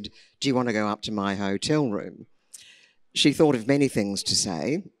stranger said, "Do you want to go up to my hotel room?" She thought of many things to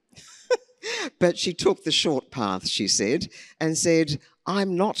say, but she took the short path, she said, and said,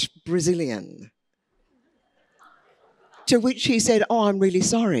 "I'm not Brazilian." To which he said, "Oh, I'm really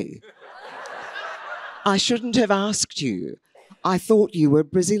sorry. I shouldn't have asked you. I thought you were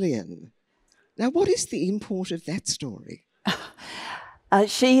Brazilian." Now, what is the import of that story?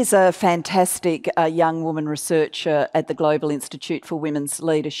 She is a fantastic young woman researcher at the Global Institute for Women's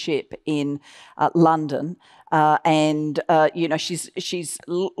Leadership in London. She's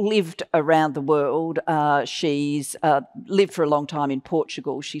lived around the world. She's lived for a long time in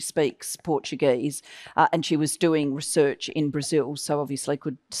Portugal. She speaks Portuguese, and she was doing research in Brazil, so obviously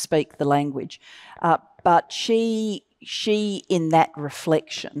could speak the language. But she, in that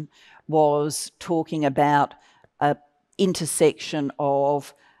reflection, was talking about a intersection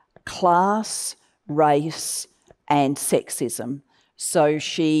of class, race and sexism. So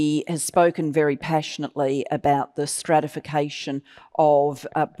she has spoken very passionately about the stratification of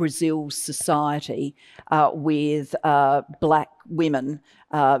Brazil's society with black women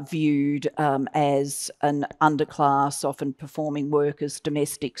viewed as an underclass, often performing work as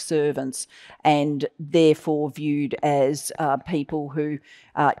domestic servants, and therefore viewed as people who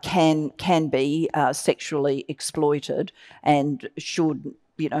can be sexually exploited and should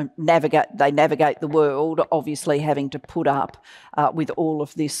navigate the world, obviously having to put up with all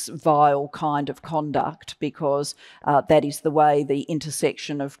of this vile kind of conduct, because that is the way the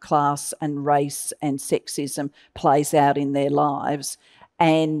intersection of class and race and sexism plays out in their lives.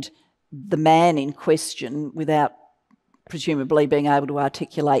 And the man in question, without presumably being able to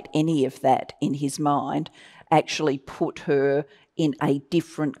articulate any of that in his mind, actually put her in a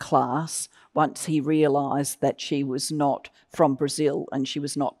different class once he realised that she was not from Brazil and she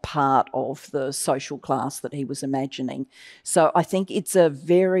was not part of the social class that he was imagining. So I think it's a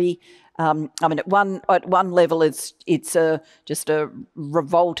very, at one level it's just a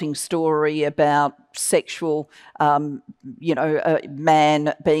revolting story about sexual, a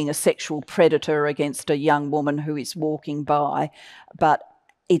man being a sexual predator against a young woman who is walking by, but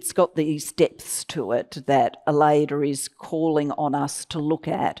it's got these depths to it that Aleida is calling on us to look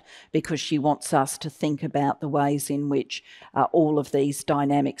at, because she wants us to think about the ways in which all of these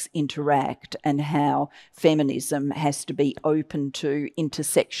dynamics interact and how feminism has to be open to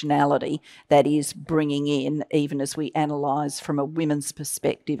intersectionality, that is bringing in, even as we analyse from a women's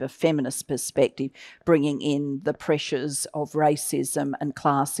perspective, a feminist perspective, bringing in the pressures of racism and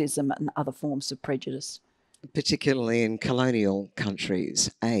classism and other forms of prejudice. Particularly in colonial countries,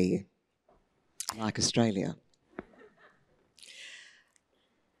 like Australia.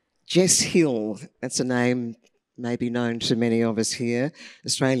 Jess Hill, that's a name maybe known to many of us here,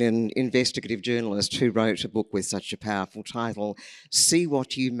 Australian investigative journalist who wrote a book with such a powerful title, See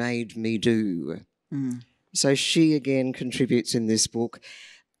What You Made Me Do. So she again contributes in this book.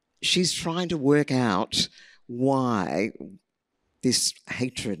 She's trying to work out why this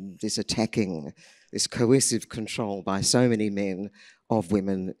hatred, this attacking, this coercive control by so many men of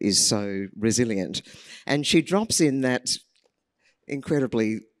women is so resilient. And she drops in that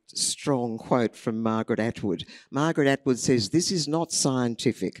incredibly strong quote from Margaret Atwood. Margaret Atwood says, "This is not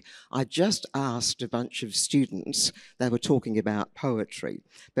scientific. I just asked a bunch of students, they were talking about poetry,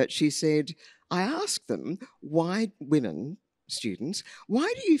 but she said, I asked them, why women, students,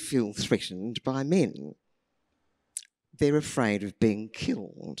 why do you feel threatened by men? They're afraid of being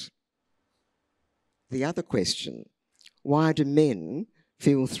killed. The other question, why do men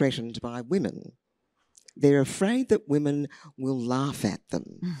feel threatened by women? They're afraid that women will laugh at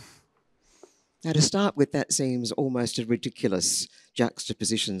them." Now, to start with, that seems almost a ridiculous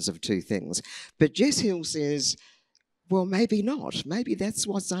juxtapositions of two things. But Jess Hill says, well, maybe not. Maybe that's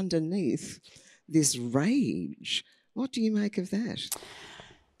what's underneath this rage. What do you make of that?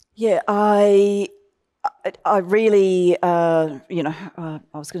 Yeah, I really, I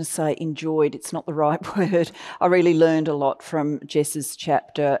was going to say enjoyed, it's not the right word. I really learned a lot from Jess's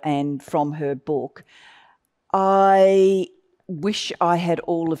chapter and from her book. I wish I had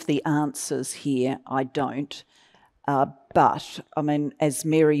all of the answers here. I don't. But, as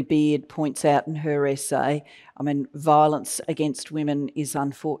Mary Beard points out in her essay, violence against women is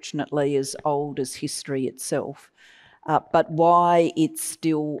unfortunately as old as history itself. But why it's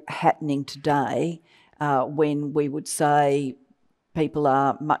still happening today, when we would say people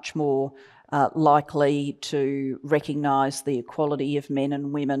are much more likely to recognise the equality of men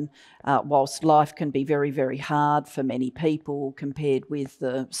and women, whilst life can be very, very hard for many people compared with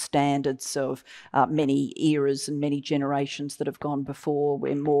the standards of many eras and many generations that have gone before.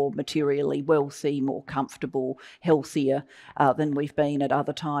 We're more materially wealthy, more comfortable, healthier than we've been at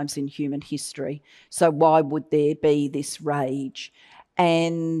other times in human history. So why would there be this rage?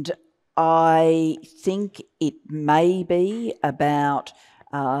 And I think it may be about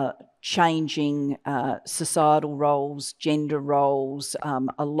changing societal roles, gender roles,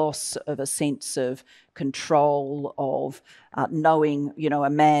 a loss of a sense of control, of knowing, a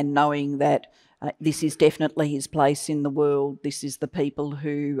man knowing that this is definitely his place in the world. This is the people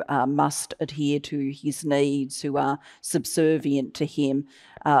who must adhere to his needs, who are subservient to him,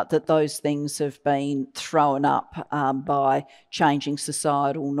 that those things have been thrown up by changing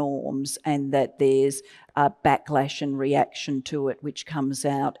societal norms, and that there's a backlash and reaction to it, which comes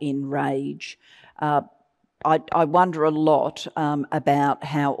out in rage. I wonder a lot about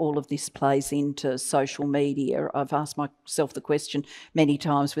how all of this plays into social media. I've asked myself the question many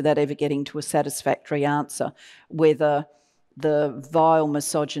times without ever getting to a satisfactory answer, whether the vile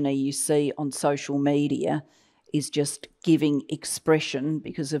misogyny you see on social media is just giving expression,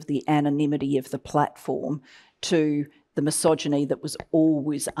 because of the anonymity of the platform, to the misogyny that was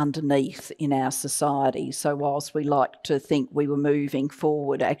always underneath in our society. So whilst we like to think we were moving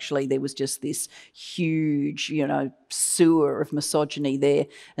forward, actually there was just this huge, sewer of misogyny there,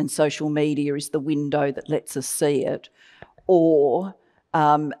 and social media is the window that lets us see it. Or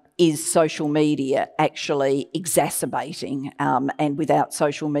is social media actually exacerbating? And without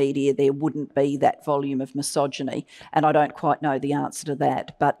social media, there wouldn't be that volume of misogyny. And I don't quite know the answer to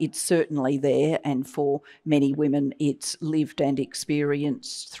that, but it's certainly there. And for many women, it's lived and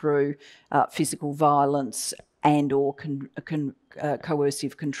experienced through physical violence and or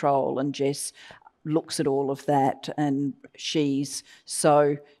coercive control. And Jess looks at all of that, and she's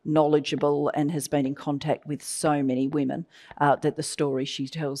so knowledgeable and has been in contact with so many women that the stories she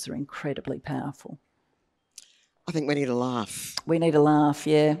tells are incredibly powerful. I think we need a laugh. We need a laugh,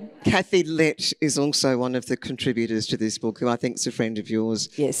 yeah. Kathy Lett is also one of the contributors to this book, who I think is a friend of yours.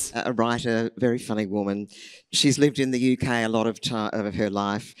 Yes. A writer, very funny woman. She's lived in the UK a lot of her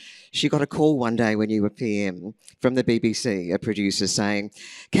life. She got a call one day when you were PM from the BBC, a producer, saying,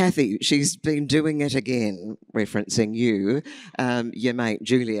 Kathy, she's been doing it again, referencing you, your mate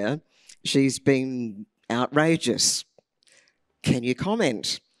Julia. She's been outrageous. Can you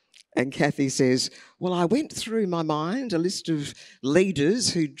comment? And Kathy says, well, I went through my mind a list of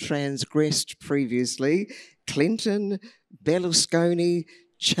leaders who'd transgressed previously: Clinton, Berlusconi,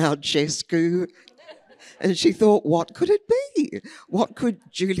 Ceausescu. And she thought, what could it be? What could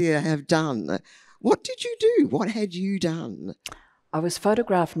Julia have done? What did you do? What had you done? I was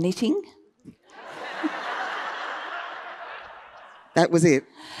photographed knitting. That was it.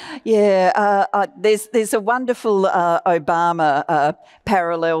 Yeah, there's a wonderful Obama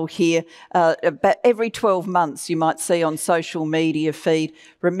parallel here. But every 12 months you might see on social media feed,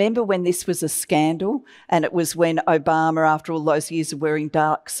 remember when this was a scandal? And it was when Obama, after all those years of wearing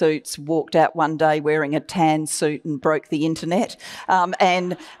dark suits, walked out one day wearing a tan suit and broke the internet.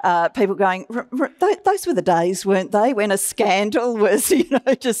 And people going, those were the days, weren't they, when a scandal was,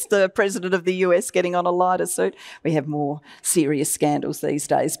 just the president of the US getting on a lighter suit. We have more serious scandals these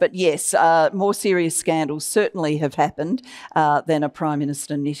days. But yes, more serious scandals certainly have happened than a Prime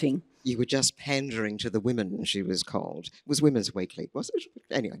Minister knitting. You were just pandering to the women, she was called. It was Women's Weekly, was it?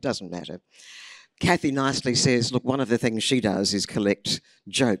 Anyway, it doesn't matter. Kathy nicely says, look, one of the things she does is collect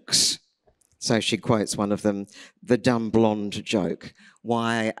jokes. So she quotes one of them, the dumb blonde joke.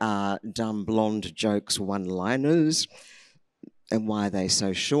 Why are dumb blonde jokes one-liners? And why are they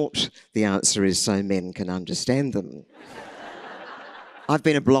so short? The answer is so men can understand them. I've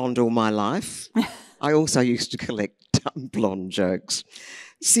been a blonde all my life. I also used to collect dumb blonde jokes.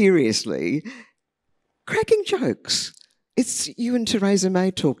 Seriously, cracking jokes. It's you and Theresa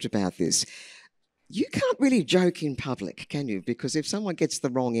May talked about this. You can't really joke in public, can you? Because if someone gets the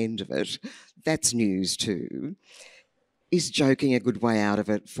wrong end of it, that's news too. Is joking a good way out of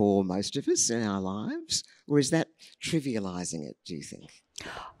it for most of us in our lives? Or is that trivialising it, do you think?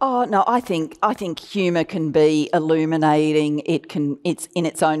 Oh no, I think humour can be illuminating. It's in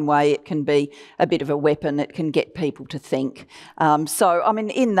its own way. It can be a bit of a weapon. It can get people to think. So I mean,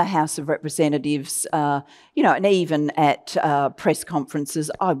 in the House of Representatives, and even at press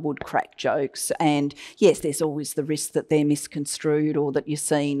conferences, I would crack jokes. And yes, there's always the risk that they're misconstrued or that you're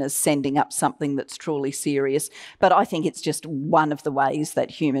seen as sending up something that's truly serious. But I think it's just one of the ways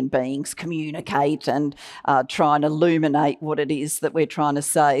that human beings communicate and try and illuminate what it is that we're trying to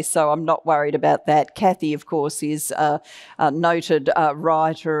say. So I'm not worried about that. Kathy, of course, is a noted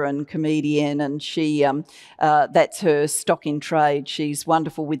writer and comedian, and she that's her stock in trade. She's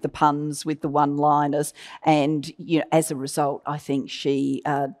wonderful with the puns, with the one-liners, and as a result, I think she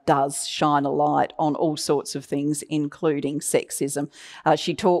does shine a light on all sorts of things, including sexism.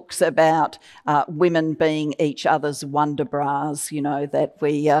 She talks about women being each other's wonder bras.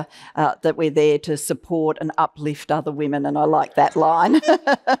 That we're there to support and uplift other women, and I like that line.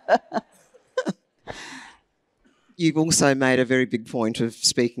 You've also made a very big point of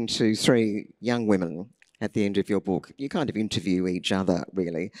speaking to 3 young women at the end of your book. You kind of interview each other,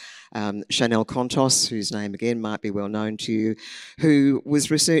 really. Chanel Contos, whose name again might be well known to you, who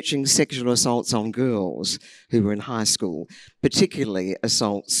was researching sexual assaults on girls who were in high school, particularly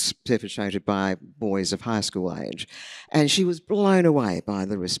assaults perpetrated by boys of high school age. And she was blown away by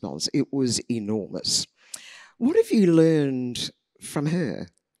the response. It was enormous. What have you learned from her,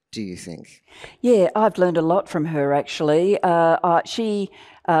 do you think? Yeah, I've learned a lot from her, actually. She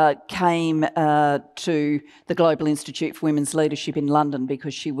came to the Global Institute for Women's Leadership in London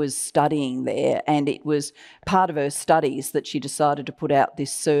because she was studying there, and it was part of her studies that she decided to put out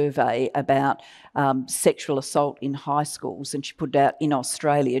this survey about sexual assault in high schools, and she put it out in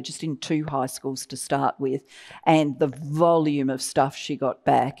Australia, just in 2 high schools to start with, and the volume of stuff she got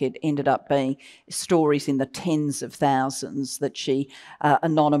back, it ended up being stories in the tens of thousands that she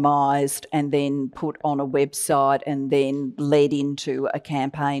anonymised and then put on a website and then led into a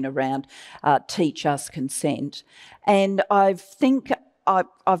campaign around Teach Us Consent. And I think I've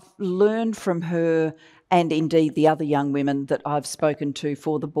learned from her, and indeed the other young women that I've spoken to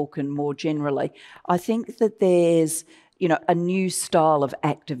for the book and more generally, I think that there's, you know, a new style of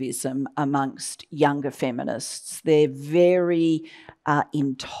activism amongst younger feminists. They're very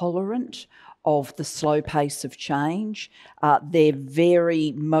intolerant of the slow pace of change. They're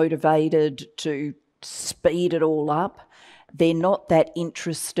very motivated to speed it all up. They're not that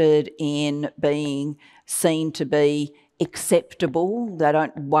interested in being seen to be acceptable. They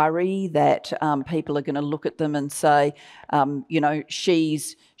don't worry that people are going to look at them and say, you know,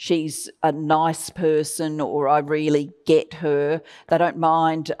 she's a nice person, or I really get her. They don't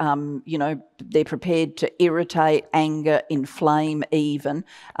mind, you know, they're prepared to irritate, anger, inflame even,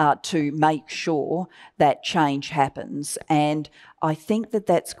 to make sure that change happens. And I think that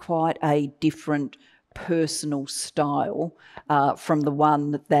that's quite a different personal style from the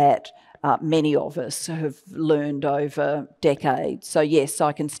one that many of us have learned over decades. So yes,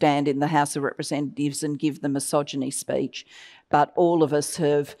 I can stand in the House of Representatives and give the misogyny speech, but all of us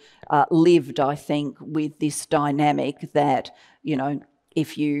have lived, I think, with this dynamic that, you know,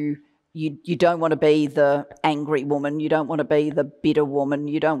 if you don't want to be the angry woman, you don't want to be the bitter woman,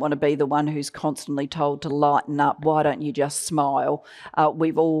 you don't want to be the one who's constantly told to lighten up, why don't you just smile?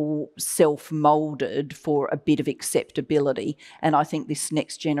 We've all self-moulded for a bit of acceptability, and I think this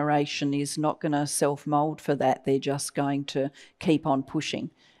next generation is not going to self-mould for that. They're just going to keep on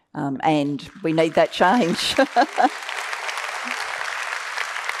pushing, and we need that change.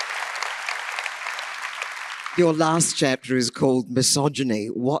 Your last chapter is called Misogyny,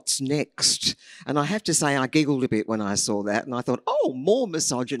 What's Next? And I have to say I giggled a bit when I saw that, and I thought, oh, more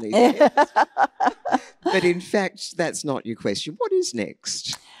misogyny. But in fact, that's not your question. What is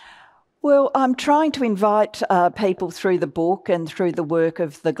next? Well, I'm trying to invite people through the book and through the work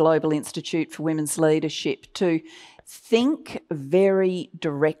of the Global Institute for Women's Leadership to think very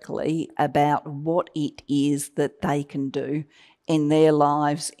directly about what it is that they can do in their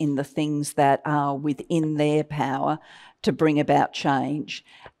lives, in the things that are within their power to bring about change.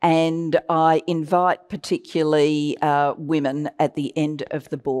 And I invite particularly women at the end of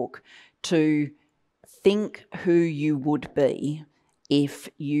the book to think who you would be if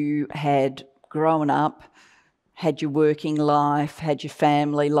you had grown up, had your working life, had your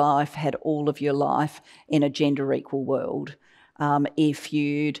family life, had all of your life in a gender equal world. If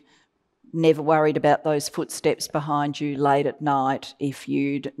you'd never worried about those footsteps behind you late at night, if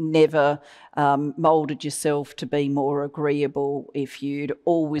you'd never moulded yourself to be more agreeable, if you'd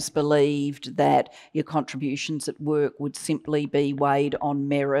always believed that your contributions at work would simply be weighed on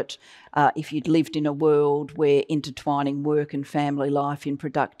merit, if you'd lived in a world where intertwining work and family life in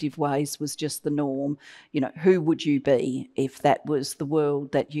productive ways was just the norm, you know, who would you be if that was the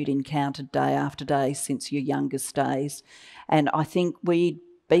world that you'd encountered day after day since your youngest days? And I think we'd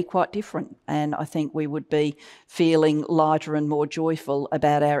be quite different, and I think we would be feeling lighter and more joyful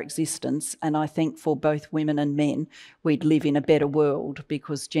about our existence. And I think for both women and men, we'd live in a better world,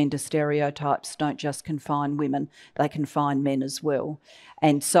 because gender stereotypes don't just confine women, they confine men as well.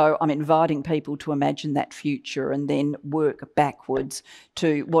 And so I'm inviting people to imagine that future and then work backwards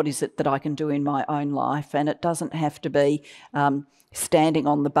to what is it that I can do in my own life. And it doesn't have to be standing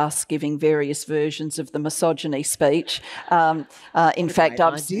on the bus giving various versions of the misogyny speech. In fact,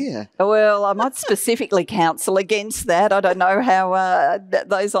 well, I might specifically counsel against that. I don't know how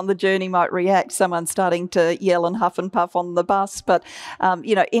those on the journey might react, someone starting to yell and huff and puff on the bus. But,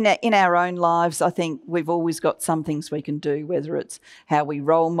 you know, in our own lives, I think we've always got some things we can do, whether it's how we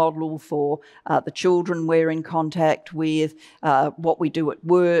role model for the children we're in contact with, what we do at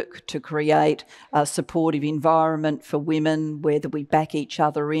work to create a supportive environment for women, whether we back each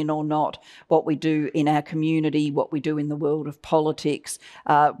other in or not, what we do in our community, what we do in the world of politics,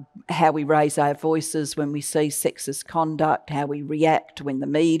 how we raise our voices when we see sexist conduct, how we react when the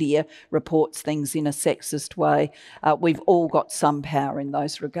media reports things in a sexist way. We've all got some power in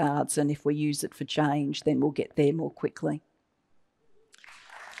those regards, and if we use it for change, then we'll get there more quickly.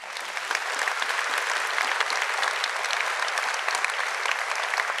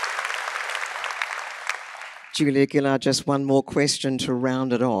 Julia Gillard, just one more question to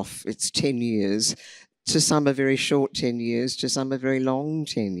round it off. It's 10 years. To some a very short 10 years, to some a very long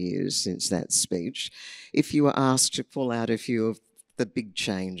 10 years since that speech. If you were asked to pull out a few of the big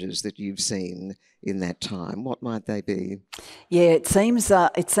changes that you've seen in that time, what might they be? Yeah, it seems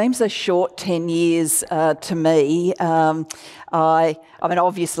a short 10 years to me. I mean,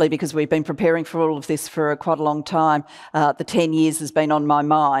 obviously, because we've been preparing for all of this for quite a long time, the 10 years has been on my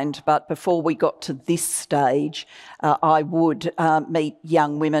mind. But before we got to this stage, I would meet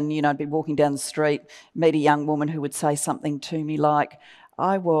young women, you know, I'd be walking down the street, meet a young woman who would say something to me like,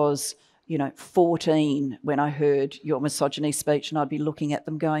 I was, 14 when I heard your misogyny speech, and I'd be looking at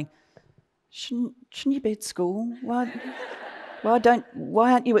them going, shouldn't you be at school? Why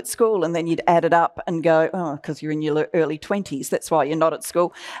aren't you at school? And then you'd add it up and go, oh, because you're in your early 20s. That's why you're not at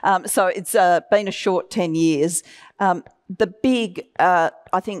school. So it's been a short 10 years. The big, I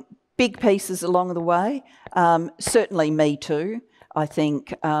think, big pieces along the way, certainly Me Too, I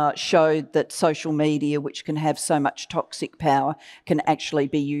think showed that social media, which can have so much toxic power, can actually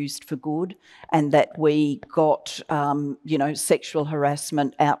be used for good, and that we got, sexual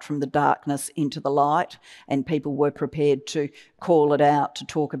harassment out from the darkness into the light, and people were prepared to call it out, to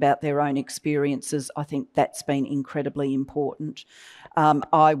talk about their own experiences. I think that's been incredibly important.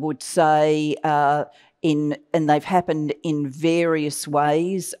 I would say and they've happened in various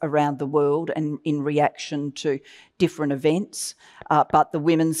ways around the world and in reaction to different events. But the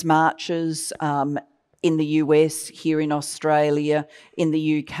women's marches in the US, here in Australia, in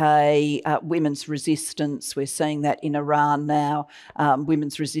the UK, women's resistance, we're seeing that in Iran now,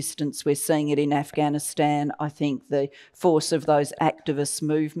 women's resistance, we're seeing it in Afghanistan. I think the force of those activist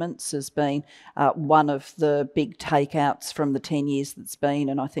movements has been one of the big takeouts from the 10 years that's been,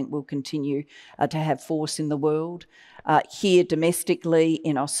 and I think we'll continue to have force in the world. Here domestically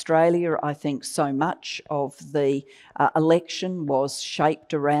in Australia, I think so much of the election was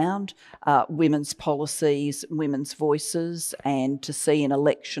shaped around women's policies, women's voices, and to see an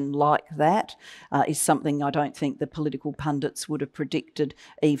election like that is something I don't think the political pundits would have predicted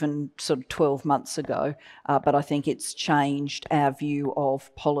even sort of 12 months ago. But I think it's changed our view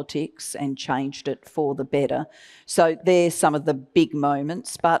of politics and changed it for the better. So there's some of the big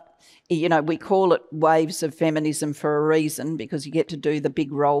moments, but we call it waves of feminism for a reason, because you get to do the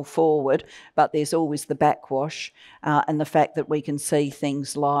big roll forward, but there's always the backwash, and the fact that we can see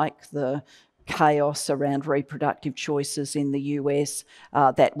things like the chaos around reproductive choices in the US,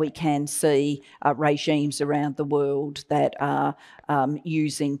 that we can see regimes around the world that are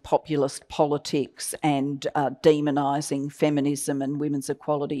using populist politics and demonising feminism and women's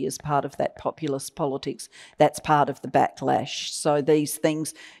equality as part of that populist politics. That's part of the backlash. So these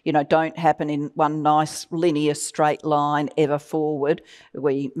things, don't happen in one nice linear straight line ever forward.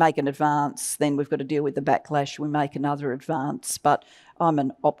 We make an advance, then we've got to deal with the backlash, we make another advance. But I'm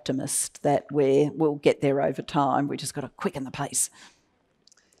an optimist that we'll get there over time. We just got to quicken the pace.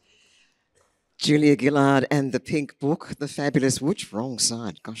 Julia Gillard and the Pink Book, the fabulous, which wrong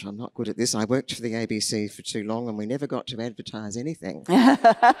side? Gosh, I'm not good at this. I worked for the ABC for too long and we never got to advertise anything.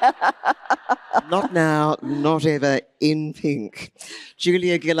 Not now, not ever, in pink.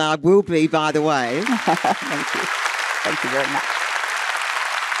 Julia Gillard will be, by the way. Thank you. Thank you very much.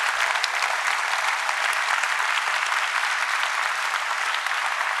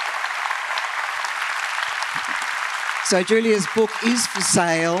 So Julia's book is for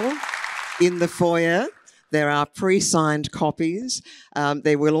sale in the foyer. There are pre-signed copies.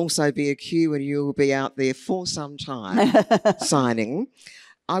 There will also be a queue and you will be out there for some time signing.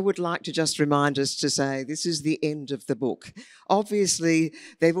 I would like to just remind us to say this is the end of the book. Obviously,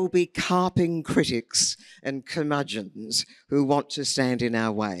 there will be carping critics and curmudgeons who want to stand in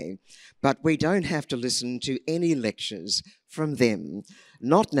our way. but we don't have to listen to any lectures from them.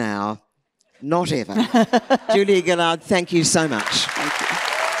 Not now, not ever. Julia Gillard, thank you so much. Thank you.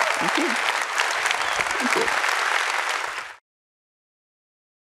 Thank you. Thank you.